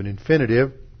nuance of an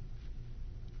infinitive.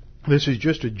 This is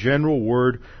just a general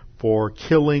word for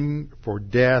killing, for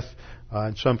death.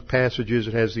 In some passages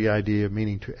it has the idea of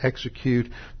meaning to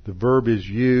execute. The verb is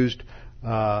used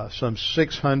some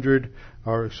 600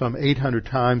 or some 800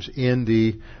 times in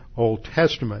the Old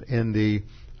Testament. In the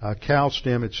Cal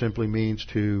stem it simply means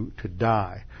to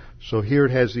die. So here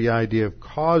it has the idea of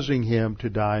causing him to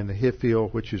die in the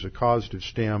hiphil, which is a causative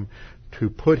stem, to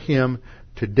put him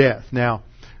to death. Now,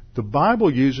 the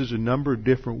Bible uses a number of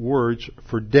different words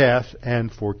for death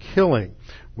and for killing.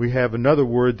 We have another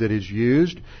word that is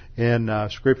used in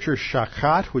Scripture,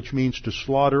 shachat, which means to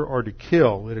slaughter or to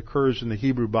kill. It occurs in the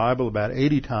Hebrew Bible about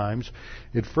 80 times.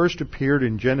 It first appeared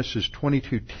in Genesis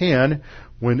 22:10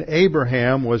 when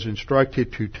Abraham was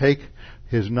instructed to take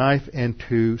his knife and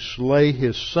to slay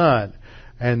his son.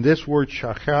 And this word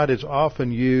shachat is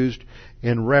often used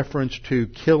in reference to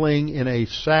killing in a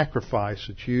sacrifice.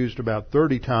 It's used about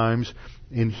 30 times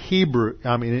in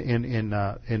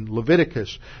in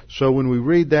Leviticus. So when we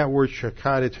read that word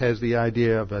shachat, it has the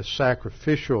idea of a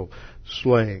sacrificial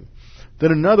slaying.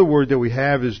 Then another word that we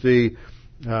have is the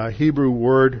Hebrew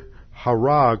word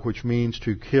harag, which means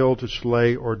to kill, to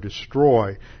slay, or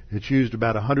destroy. It's used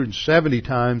about 170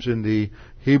 times in the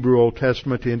Hebrew Old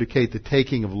Testament to indicate the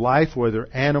taking of life, whether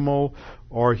animal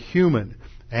or human.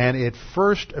 And it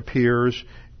first appears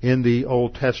in the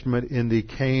Old Testament in the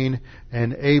Cain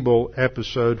and Abel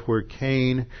episode where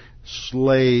Cain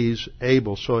slays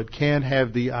Abel. So it can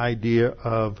have the idea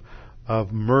of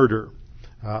murder.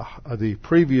 The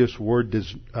previous word,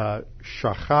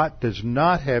 shachat, does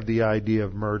not have the idea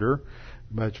of murder,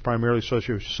 but it's primarily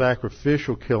associated with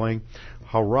sacrificial killing.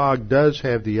 Harag does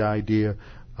have the idea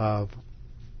of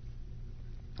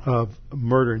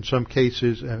murder, in some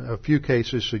cases, a few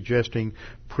cases suggesting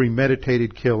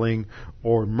premeditated killing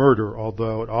or murder,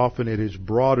 although often it is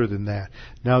broader than that.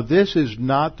 Now, this is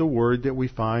not the word that we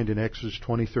find in Exodus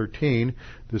 20:13,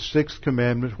 the sixth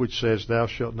commandment, which says, "Thou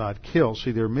shalt not kill."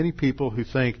 See, there are many people who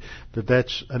think that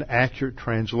that's an accurate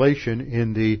translation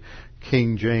in the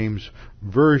King James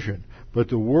Version. But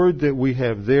the word that we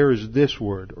have there is this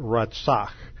word,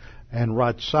 ratzach. And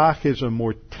ratzach is a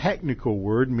more technical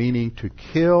word, meaning to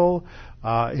kill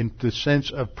in the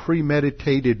sense of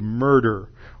premeditated murder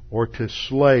or to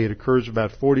slay. It occurs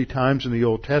about 40 times in the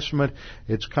Old Testament.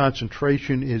 Its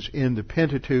concentration is in the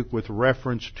Pentateuch with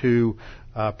reference to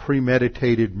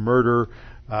premeditated murder,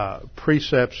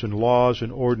 precepts and laws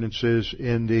and ordinances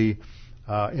in the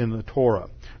Torah.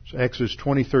 So Exodus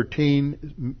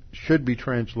 20:13 should be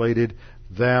translated,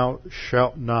 "Thou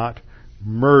shalt not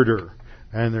murder."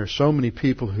 And there are so many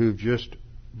people who've just,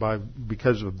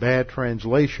 because of a bad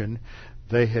translation,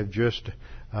 they have just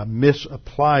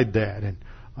misapplied that. And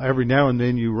every now and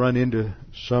then you run into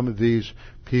some of these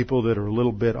people that are a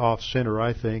little bit off center,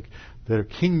 I think, that are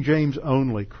King James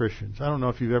only Christians. I don't know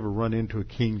if you've ever run into a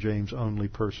King James only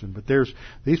person, but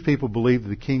these people believe that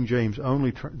the King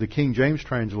James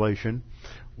translation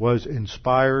was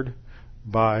inspired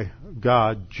by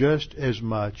God just as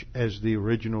much as the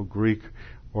original Greek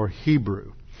or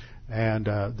Hebrew. And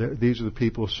these are the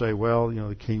people who say, well,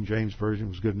 the King James Version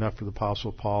was good enough for the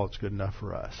Apostle Paul, it's good enough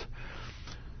for us.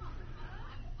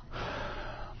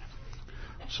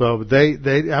 So and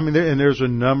there's a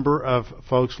number of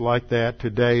folks like that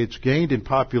today. It's gained in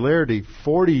popularity.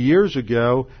 40 years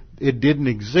ago, it didn't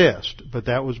exist, but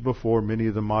that was before many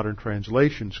of the modern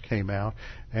translations came out.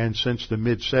 And since the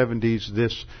mid-70s,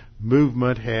 this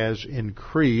movement has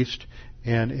increased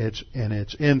in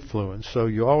its influence. So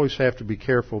you always have to be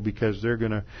careful because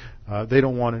they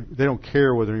don't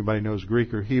care whether anybody knows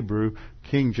Greek or Hebrew.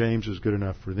 King James is good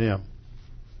enough for them.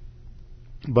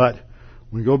 But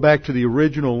when we go back to the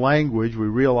original language, we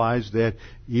realize that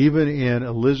even in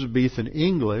Elizabethan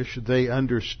English, they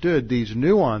understood these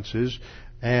nuances,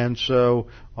 and so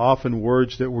often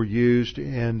words that were used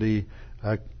in the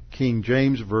King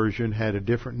James Version had a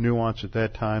different nuance at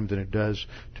that time than it does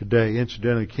today.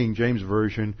 Incidentally, the King James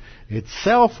Version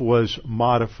itself was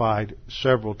modified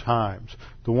several times.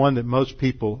 The one that most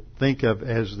people think of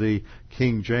as the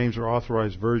King James or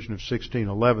Authorized Version of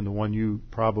 1611, the one you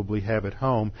probably have at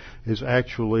home, is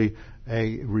actually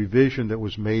a revision that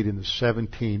was made in the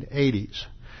 1780s.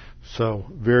 So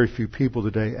very few people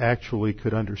today actually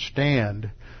could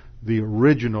understand the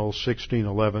original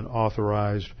 1611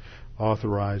 authorized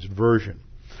version.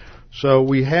 So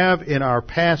we have in our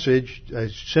passage a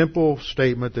simple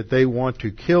statement that they want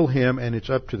to kill him, and it's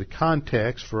up to the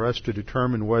context for us to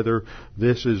determine whether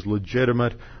this is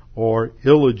legitimate or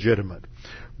illegitimate.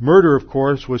 Murder, of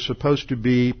course, was supposed to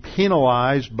be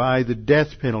penalized by the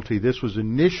death penalty. This was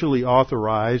initially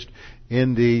authorized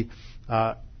in the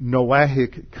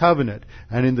Noahic covenant.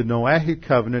 And in the Noahic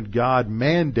covenant, God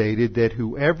mandated that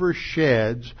whoever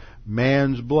sheds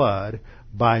man's blood,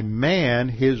 by man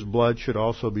his blood should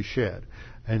also be shed.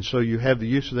 And so you have the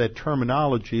use of that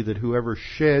terminology that whoever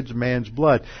sheds man's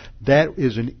blood, that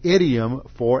is an idiom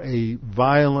for a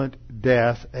violent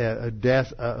death, a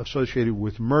death associated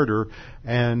with murder,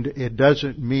 and it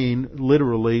doesn't mean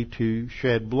literally to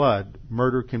shed blood.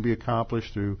 Murder can be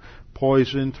accomplished through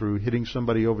poison, through hitting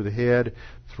somebody over the head,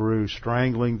 through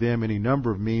strangling them, any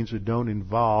number of means that don't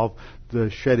involve the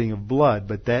shedding of blood.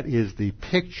 But that is the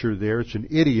picture there. It's an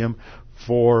idiom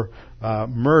for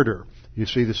murder. You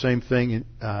see the same thing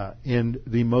in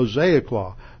the Mosaic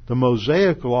Law. The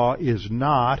Mosaic Law is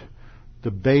not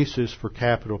the basis for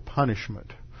capital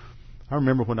punishment. I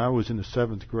remember when I was in the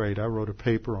 7th grade, I wrote a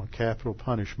paper on capital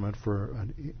punishment for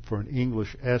an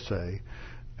English essay,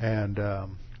 and that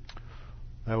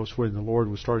was when the Lord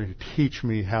was starting to teach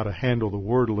me how to handle the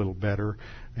word a little better.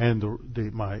 And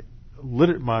my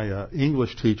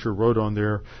English teacher wrote on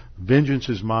there, "Vengeance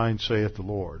is mine, saith the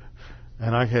Lord."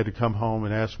 And I had to come home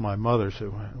and ask my mother, say,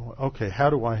 okay,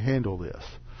 how do I handle this?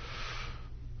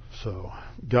 So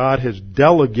God has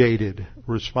delegated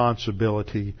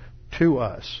responsibility to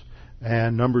us.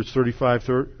 And Numbers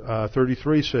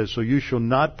 35:33 says, "So you shall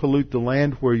not pollute the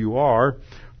land where you are,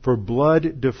 for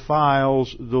blood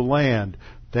defiles the land."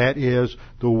 That is,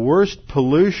 the worst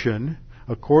pollution,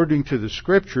 according to the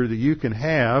Scripture, that you can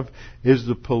have is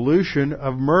the pollution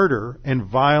of murder and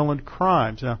violent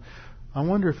crimes. Now, I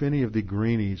wonder if any of the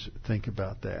greenies think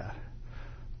about that.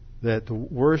 That the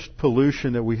worst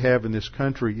pollution that we have in this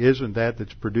country isn't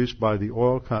that's produced by the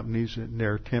oil companies in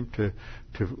their attempt to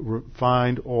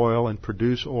find oil and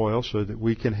produce oil so that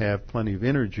we can have plenty of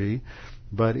energy,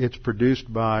 but it's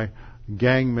produced by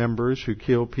gang members who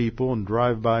kill people and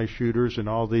drive-by shooters and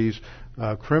all these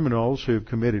criminals who have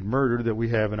committed murder that we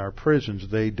have in our prisons.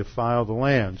 They defile the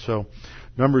land. So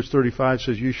Numbers 35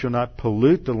 says, "You shall not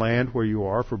pollute the land where you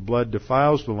are, for blood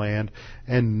defiles the land,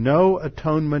 and no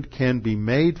atonement can be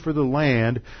made for the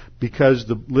land, because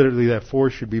literally that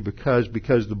force should be because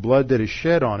the blood that is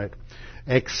shed on it,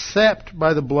 except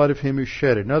by the blood of him who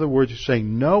shed it." In other words, it's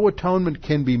saying no atonement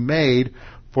can be made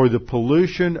for the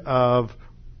pollution of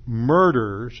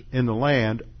murders in the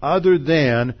land other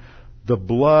than the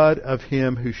blood of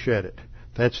him who shed it.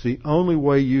 That's the only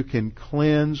way you can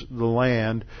cleanse the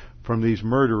land from these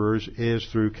murderers, is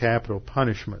through capital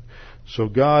punishment. So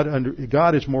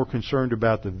God is more concerned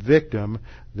about the victim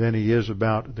than he is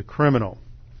about the criminal.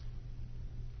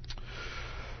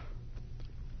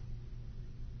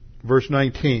 Verse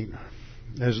 19.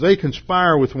 As they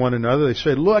conspire with one another, they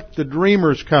said, "Look, the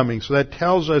dreamer's coming." So that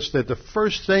tells us that the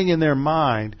first thing in their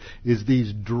mind is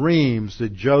these dreams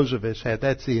that Joseph has had.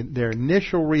 That's their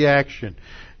initial reaction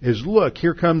is, "Look,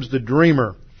 here comes the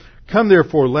dreamer. Come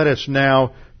therefore, let us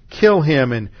now kill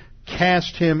him and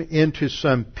cast him into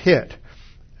some pit.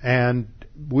 And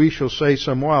we shall say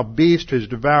some wild beast has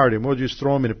devoured him." We'll just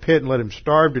throw him in a pit and let him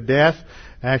starve to death.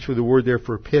 Actually, the word there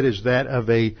for pit is that of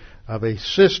a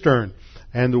cistern.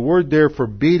 And the word there for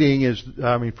beating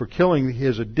for killing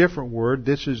is a different word.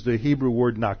 This is the Hebrew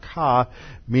word nakah,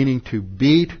 meaning to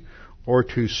beat or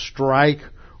to strike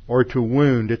or to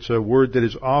wound. It's a word that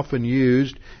is often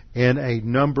used in a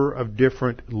number of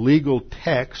different legal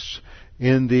texts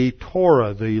in the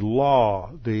Torah, the law.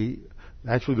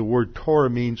 Actually, the word Torah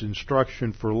means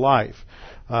instruction for life.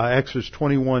 Exodus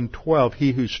 21:12,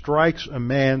 "He who strikes a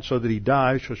man so that he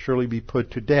dies shall surely be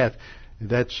put to death."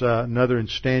 That's another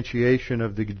instantiation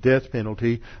of the death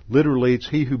penalty. Literally, it's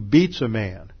he who beats a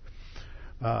man.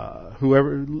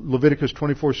 Leviticus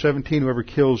 24:17, "Whoever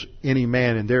kills any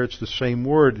man," and there it's the same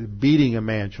word, beating a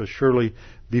man, shall surely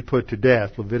be put to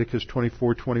death. Leviticus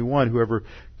 24:21, "Whoever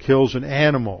kills an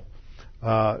animal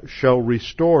shall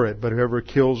restore it, but whoever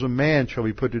kills a man shall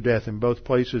be put to death." In both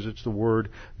places, it's the word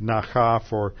nakah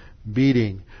for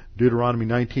beating. Deuteronomy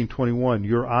 19:21,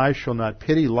 "Your eye shall not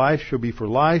pity; life shall be for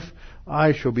life,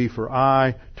 eye shall be for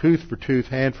eye, tooth for tooth,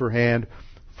 hand for hand,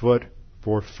 foot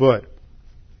for foot."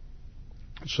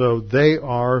 So they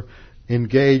are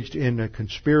engaged in a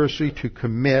conspiracy to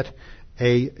commit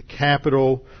a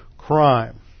capital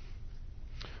crime.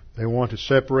 They want to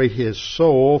separate his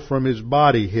soul from his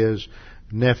body, his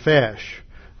nephesh.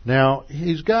 Now,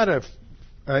 he's got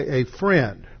a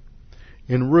friend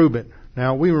in Reuben.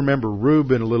 Now, we remember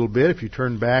Reuben a little bit. If you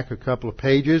turn back a couple of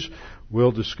pages,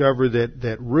 we'll discover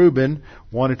that Reuben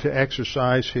wanted to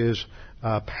exercise his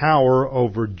power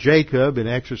over Jacob and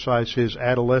exercise his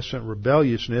adolescent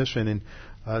rebelliousness. And in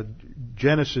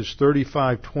Genesis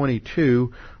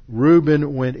 35:22,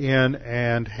 Reuben went in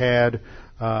and had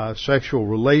sexual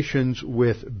relations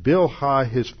with Bilhah,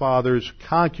 his father's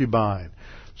concubine.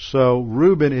 So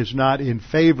Reuben is not in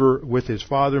favor with his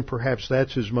father, and perhaps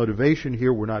that's his motivation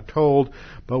here. We're not told.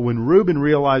 But when Reuben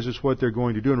realizes what they're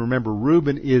going to do, and remember,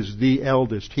 Reuben is the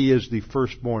eldest. He is the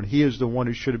firstborn. He is the one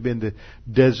who should have been the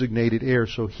designated heir.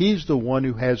 So he's the one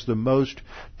who has the most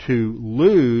to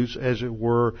lose, as it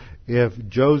were, if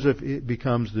Joseph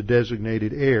becomes the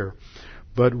designated heir.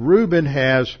 But Reuben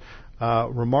has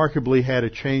remarkably had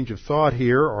a change of thought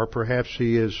here, or perhaps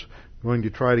he is going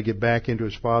to try to get back into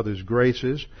his father's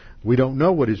graces. We don't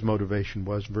know what his motivation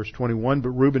was. Verse 21, but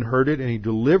Reuben heard it, and he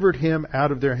delivered him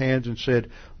out of their hands and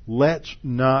said, let's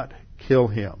not kill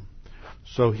him.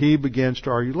 So he begins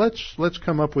to argue, let's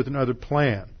come up with another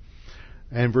plan.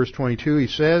 And verse 22, he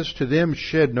says to them,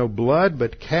 shed no blood,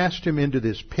 but cast him into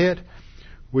this pit,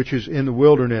 which is in the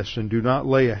wilderness, and do not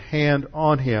lay a hand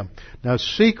on him. Now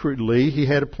secretly, he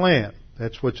had a plan.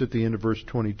 That's what's at the end of verse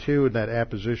 22 in that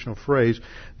appositional phrase,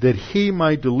 that he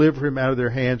might deliver him out of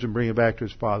their hands and bring him back to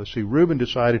his father. See, Reuben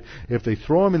decided if they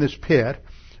throw him in this pit,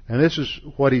 and this is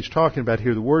what he's talking about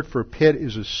here, the word for a pit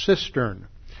is a cistern.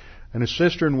 And a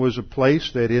cistern was a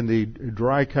place that in the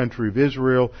dry country of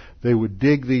Israel, they would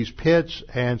dig these pits,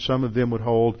 and some of them would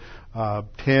hold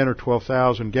 10 or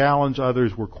 12,000 gallons.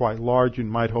 Others were quite large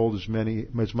and might hold as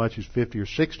much as 50 or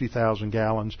 60,000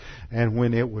 gallons. And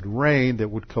when it would rain, that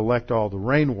would collect all the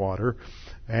rainwater.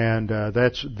 And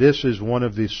this is one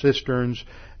of the cisterns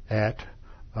at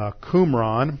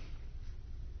Qumran.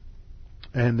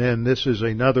 And then this is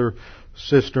another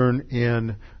cistern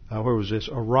in where was this?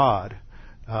 Arad,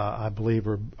 I believe,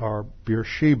 or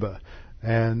Beersheba.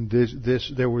 And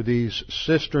there were these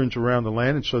cisterns around the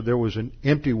land, and so there was an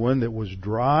empty one that was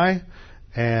dry,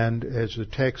 and as the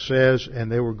text says,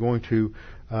 and they were going to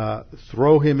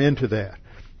throw him into that.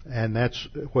 And that's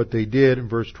what they did in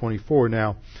verse 24.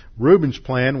 Now, Reuben's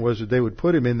plan was that they would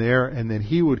put him in there, and then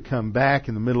he would come back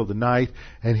in the middle of the night,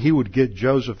 and he would get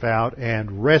Joseph out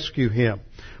and rescue him.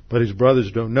 But his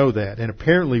brothers don't know that. And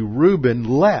apparently Reuben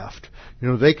left. You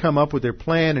know, they come up with their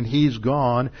plan and he's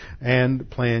gone, and the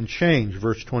plan changed.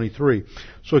 Verse 23.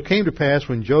 So it came to pass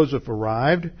when Joseph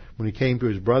arrived, when he came to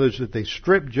his brothers, that they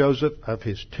stripped Joseph of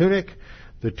his tunic,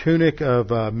 the tunic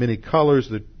of many colors,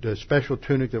 the special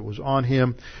tunic that was on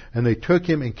him, and they took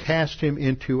him and cast him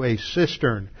into a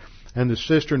cistern. And the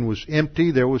cistern was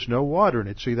empty, there was no water in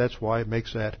it. See, that's why it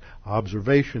makes that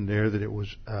observation there that it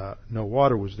was no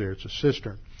water was there. It's a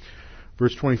cistern.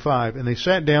 Verse 25, and they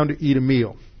sat down to eat a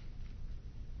meal.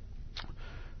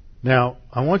 Now,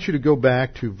 I want you to go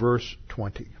back to verse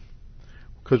 20,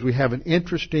 because we have an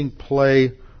interesting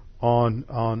play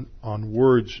on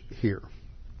words here.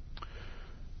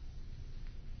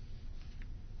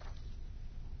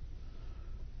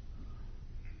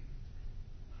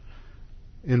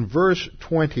 In verse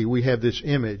 20, we have this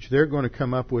image. They're going to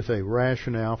come up with a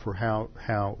rationale for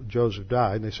how Joseph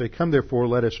died. And they say, come therefore,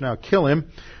 let us now kill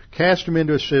him, cast him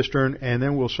into a cistern, and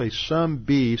then we'll say some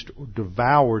beast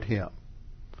devoured him.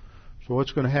 So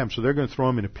what's going to happen? So they're going to throw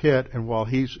him in a pit, and while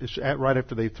right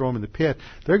after they throw him in the pit,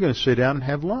 they're going to sit down and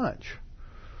have lunch.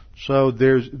 So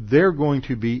they're going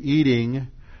to be eating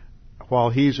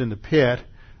while he's in the pit,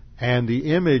 and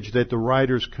the image that the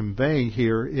writer's conveying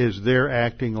here is they're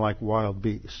acting like wild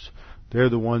beasts. They're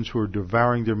the ones who are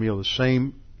devouring their meal. The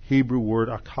same Hebrew word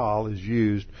akal is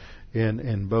used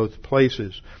in both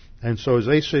places. And so as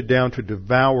they sit down to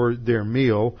devour their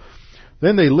meal,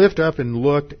 then they lift up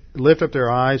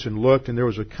their eyes and looked, and there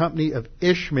was a company of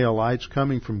Ishmaelites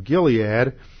coming from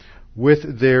Gilead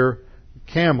with their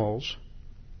camels,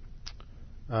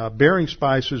 bearing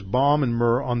spices, balm, and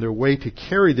myrrh on their way to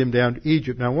carry them down to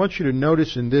Egypt. Now I want you to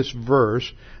notice in this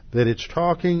verse that it's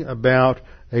talking about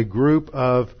a group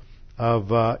of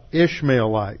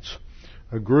Ishmaelites.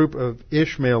 A group of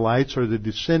Ishmaelites are the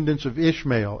descendants of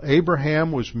Ishmael.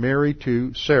 Abraham was married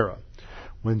to Sarah.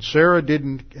 When Sarah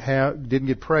didn't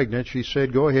get pregnant, she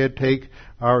said, go ahead, take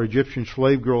our Egyptian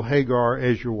slave girl Hagar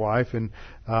as your wife, and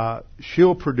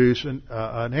she'll produce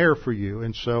an heir for you.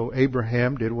 And so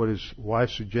Abraham did what his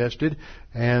wife suggested,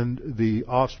 and the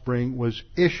offspring was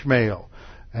Ishmael.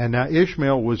 And now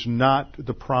Ishmael was not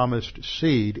the promised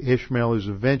seed. Ishmael is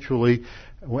eventually,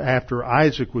 after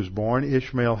Isaac was born,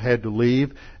 Ishmael had to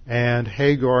leave, and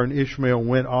Hagar and Ishmael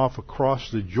went off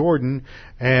across the Jordan,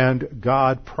 and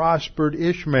God prospered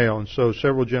Ishmael. And so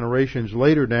several generations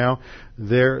later now,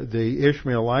 the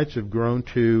Ishmaelites have grown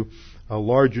to a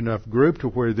large enough group to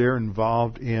where they're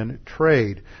involved in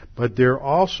trade. But they're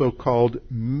also called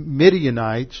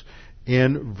Midianites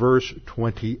in verse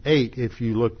 28. If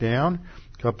you look down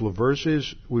a couple of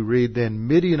verses, we read, "Then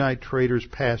Midianite traders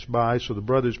passed by, so the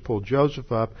brothers pulled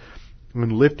Joseph up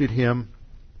and lifted him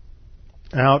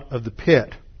out of the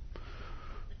pit."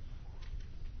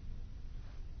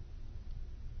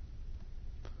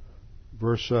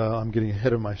 I'm getting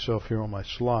ahead of myself here on my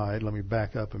slide. Let me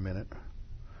back up a minute.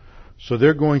 So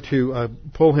they're going to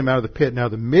pull him out of the pit. Now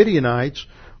the Midianites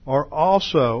were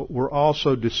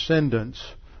also descendants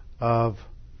of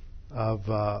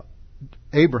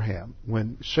Abraham.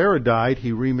 When Sarah died,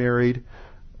 he remarried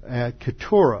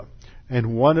Keturah.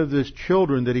 And one of the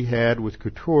children that he had with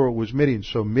Keturah was Midian.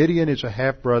 So Midian is a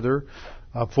half-brother,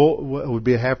 would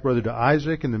be a half-brother to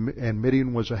Isaac, and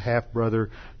Midian was a half-brother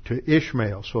to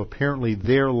Ishmael. So apparently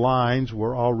their lines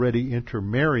were already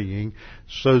intermarrying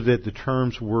so that the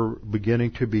terms were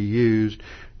beginning to be used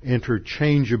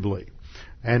interchangeably.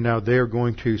 And now they're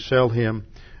going to sell him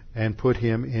and put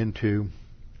him into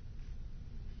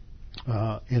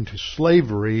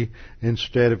slavery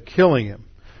instead of killing him.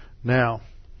 Now,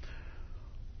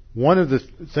 one of the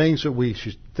things that we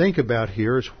should think about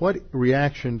here is what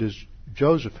reaction does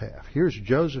Joseph have? Here's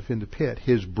Joseph in the pit.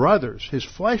 His brothers, his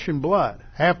flesh and blood,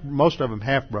 most of them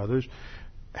half-brothers,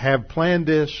 have planned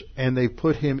this, and they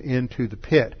put him into the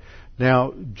pit.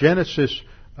 Now, Genesis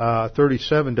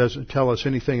 37 doesn't tell us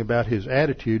anything about his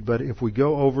attitude, but if we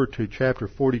go over to chapter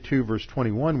 42, verse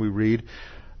 21, we read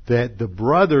that the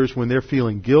brothers, when they're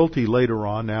feeling guilty later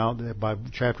on, now by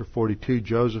chapter 42,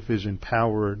 Joseph is in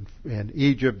power in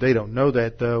Egypt. They don't know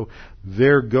that, though.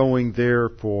 They're going there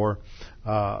to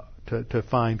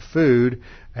find food,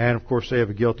 and of course they have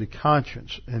a guilty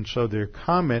conscience. And so their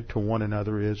comment to one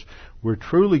another is, "We're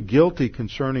truly guilty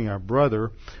concerning our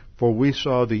brother, for we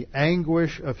saw the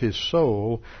anguish of his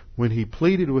soul when he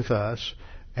pleaded with us,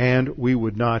 and we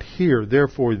would not hear.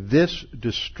 Therefore this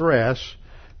distress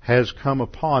has come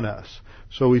upon us."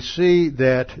 So we see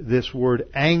that this word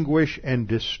anguish and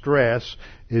distress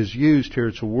is used here.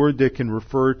 It's a word that can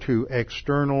refer to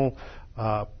external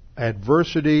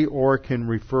adversity, or can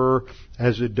refer,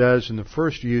 as it does in the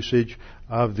first usage,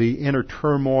 of the inner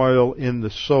turmoil in the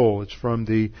soul. It's from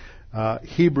the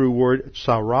Hebrew word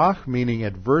sarach, meaning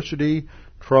adversity,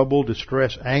 trouble,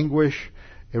 distress, anguish.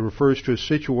 It refers to a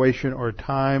situation or a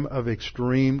time of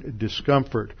extreme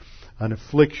discomfort, an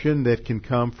affliction that can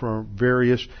come from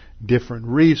various different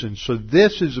reasons. So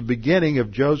this is the beginning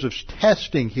of Joseph's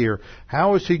testing here.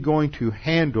 How is he going to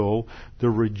handle the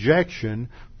rejection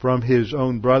from his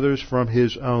own brothers, from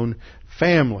his own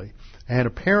family? And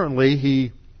apparently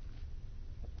he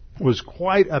was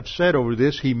quite upset over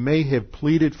this. He may have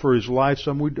pleaded for his life.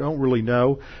 Some we don't really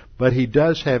know. But he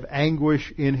does have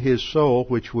anguish in his soul,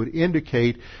 which would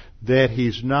indicate that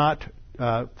he's not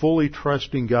fully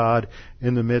trusting God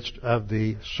in the midst of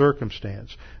the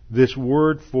circumstance. This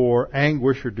word for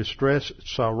anguish or distress,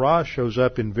 sarah, shows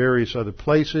up in various other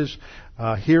places.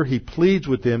 Here he pleads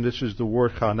with them. This is the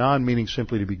word chanan, meaning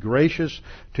simply to be gracious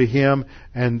to him.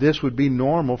 And this would be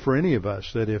normal for any of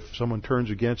us, that if someone turns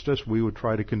against us, we would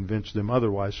try to convince them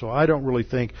otherwise. So I don't really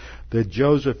think that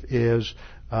Joseph is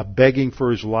begging for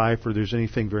his life, or there's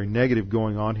anything very negative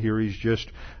going on here. He's just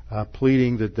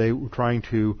pleading that they were trying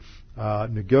to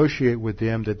negotiate with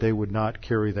them, that they would not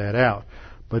carry that out.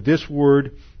 But this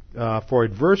word for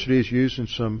adversity is used in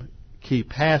some key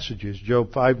passages.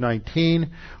 Job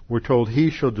 5:19, we're told, "He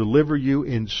shall deliver you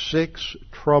in 6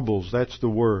 troubles." That's the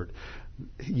word.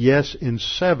 Yes, in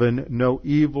 7, no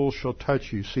evil shall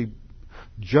touch you. See,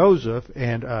 Joseph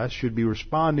and us should be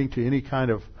responding to any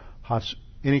kind of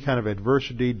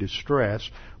adversity, distress,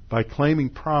 by claiming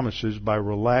promises, by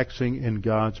relaxing in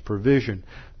God's provision.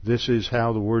 This is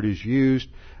how the word is used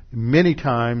many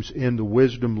times in the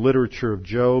wisdom literature of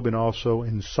Job, and also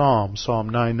in Psalms. Psalm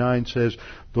 9:9 says,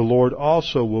 "The Lord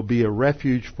also will be a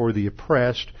refuge for the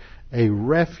oppressed, a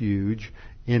refuge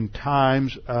in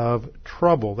times of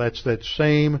trouble." That's that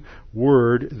same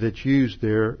word that's used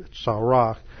there,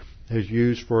 sarach, is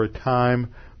used for a time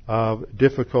of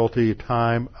difficulty, a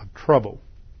time of trouble.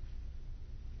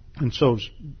 And so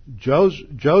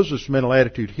Joseph's mental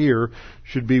attitude here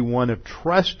should be one of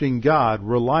trusting God,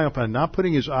 relying upon, not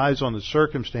putting his eyes on the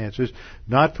circumstances,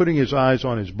 not putting his eyes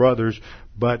on his brothers,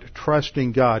 but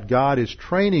trusting God. God is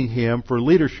training him for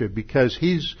leadership, because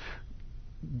he is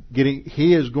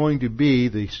going to be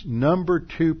the number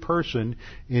 2 person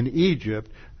in Egypt,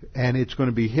 and it's going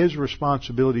to be his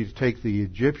responsibility to take the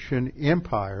Egyptian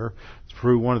empire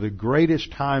through one of the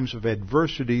greatest times of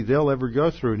adversity they'll ever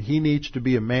go through. And he needs to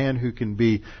be a man who can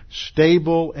be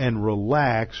stable and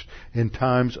relaxed in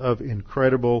times of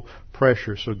incredible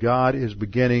pressure. So God is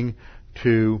beginning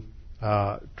to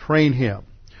train him.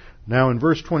 Now in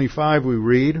verse 25 we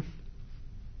read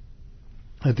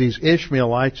that these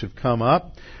Ishmaelites have come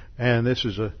up, and this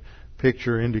is a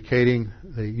picture indicating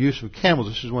the use of camels.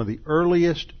 This is one of the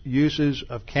earliest uses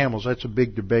of camels. That's a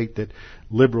big debate that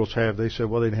liberals have. They said,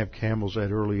 well, they didn't have camels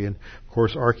that early. And, of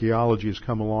course, archaeology has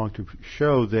come along to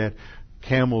show that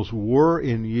camels were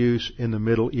in use in the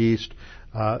Middle East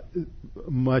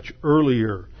much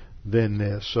earlier than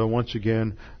this. So, once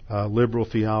again, liberal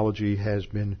theology has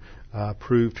been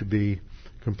proved to be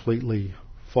completely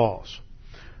false.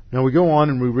 Now we go on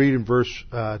and we read in verse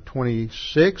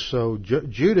 26, so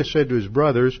Judah said to his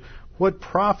brothers, what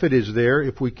profit is there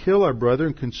if we kill our brother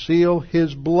and conceal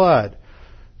his blood?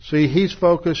 See, he's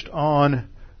focused on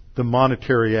the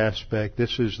monetary aspect.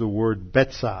 This is the word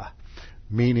betzah,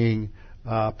 meaning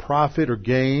profit or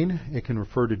gain. It can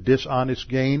refer to dishonest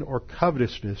gain or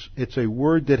covetousness. It's a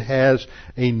word that has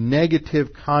a negative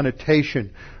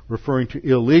connotation, referring to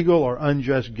illegal or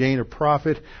unjust gain or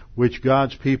profit, which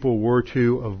God's people were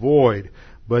to avoid.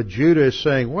 But Judah is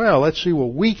saying, well, let's see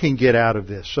what we can get out of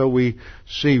this. So we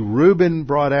see Reuben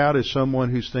brought out as someone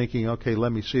who's thinking, okay,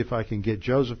 let me see if I can get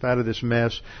Joseph out of this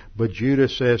mess. But Judah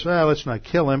says, let's not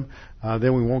kill him.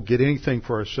 Then we won't get anything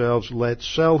for ourselves. Let's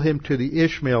sell him to the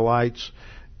Ishmaelites,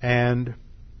 and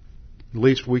at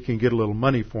least we can get a little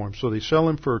money for him. So they sell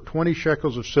him for 20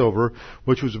 shekels of silver,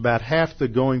 which was about half the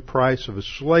going price of a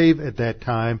slave at that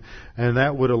time, and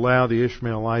that would allow the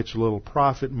Ishmaelites a little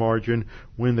profit margin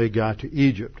when they got to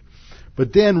Egypt.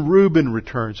 But then Reuben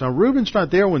returns. Now, Reuben's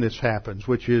not there when this happens,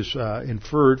 which is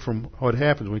inferred from what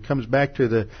happens. When he comes back to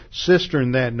the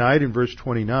cistern that night in verse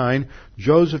 29,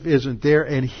 Joseph isn't there,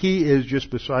 and he is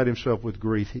just beside himself with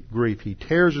grief. He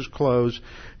tears his clothes.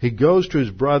 He goes to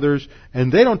his brothers, and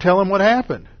they don't tell him what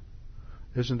happened.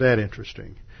 Isn't that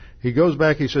interesting? He goes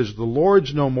back, he says, the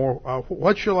Lord's no more.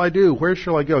 What shall I do? Where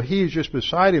shall I go? He is just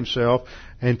beside himself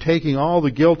and taking all the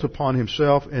guilt upon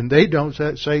himself, and they don't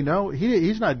say, no,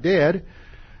 he's not dead.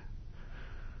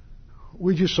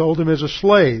 We just sold him as a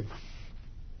slave.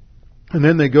 And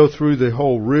then they go through the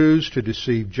whole ruse to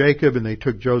deceive Jacob, and they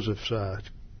took Joseph's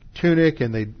tunic,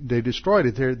 and they destroyed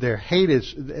it. Their hate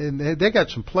is, and they got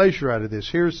some pleasure out of this.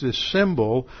 Here's this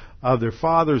symbol of their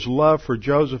father's love for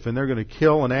Joseph, and they're going to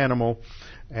kill an animal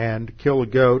and kill a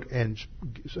goat and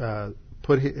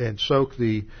soak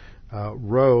the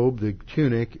robe, the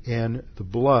tunic, in the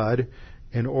blood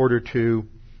in order to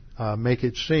make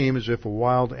it seem as if a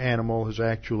wild animal has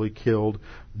actually killed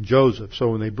Joseph.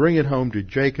 So when they bring it home to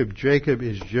Jacob, Jacob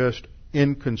is just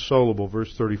inconsolable.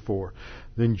 Verse 34.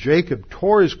 Then Jacob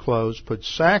tore his clothes, put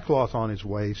sackcloth on his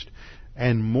waist,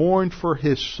 and mourned for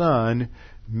his son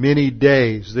many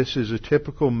days. This is a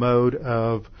typical mode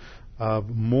of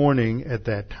mourning at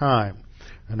that time.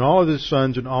 And all of his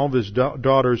sons and all of his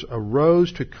daughters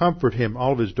arose to comfort him.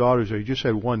 All of his daughters, he just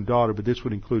had one daughter, but this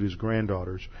would include his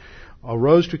granddaughters,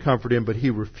 arose to comfort him, but he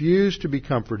refused to be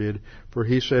comforted, for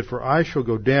he said, for I shall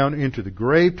go down into the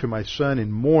grave to my son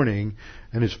in mourning,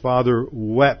 and his father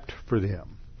wept for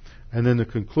them. And then the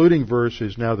concluding verse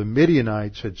is, now the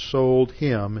Midianites had sold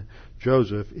him,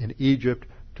 Joseph, in Egypt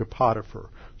to Potiphar.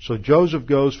 So Joseph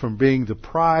goes from being the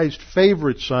prized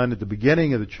favorite son at the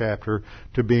beginning of the chapter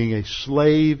to being a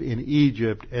slave in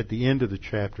Egypt at the end of the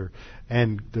chapter.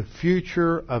 And the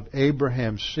future of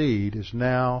Abraham's seed is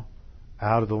now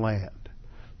out of the land.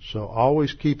 So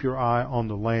always keep your eye on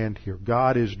the land here.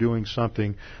 God is doing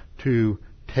something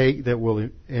that will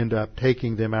end up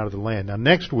taking them out of the land. Now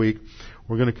next week,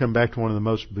 we're going to come back to one of the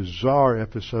most bizarre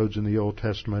episodes in the Old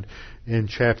Testament in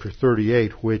chapter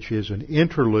 38, which is an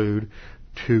interlude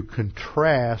to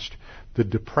contrast the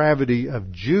depravity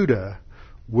of Judah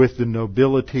with the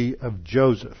nobility of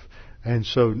Joseph. And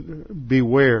so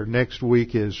beware, next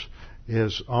week is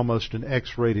almost an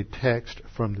X-rated text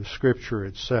from the Scripture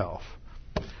itself.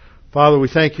 Father, we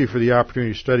thank you for the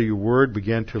opportunity to study your Word,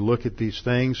 begin to look at these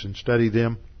things and study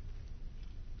them.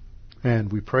 And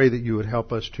we pray that you would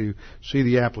help us to see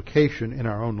the application in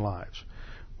our own lives.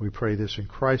 We pray this in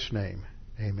Christ's name.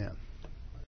 Amen.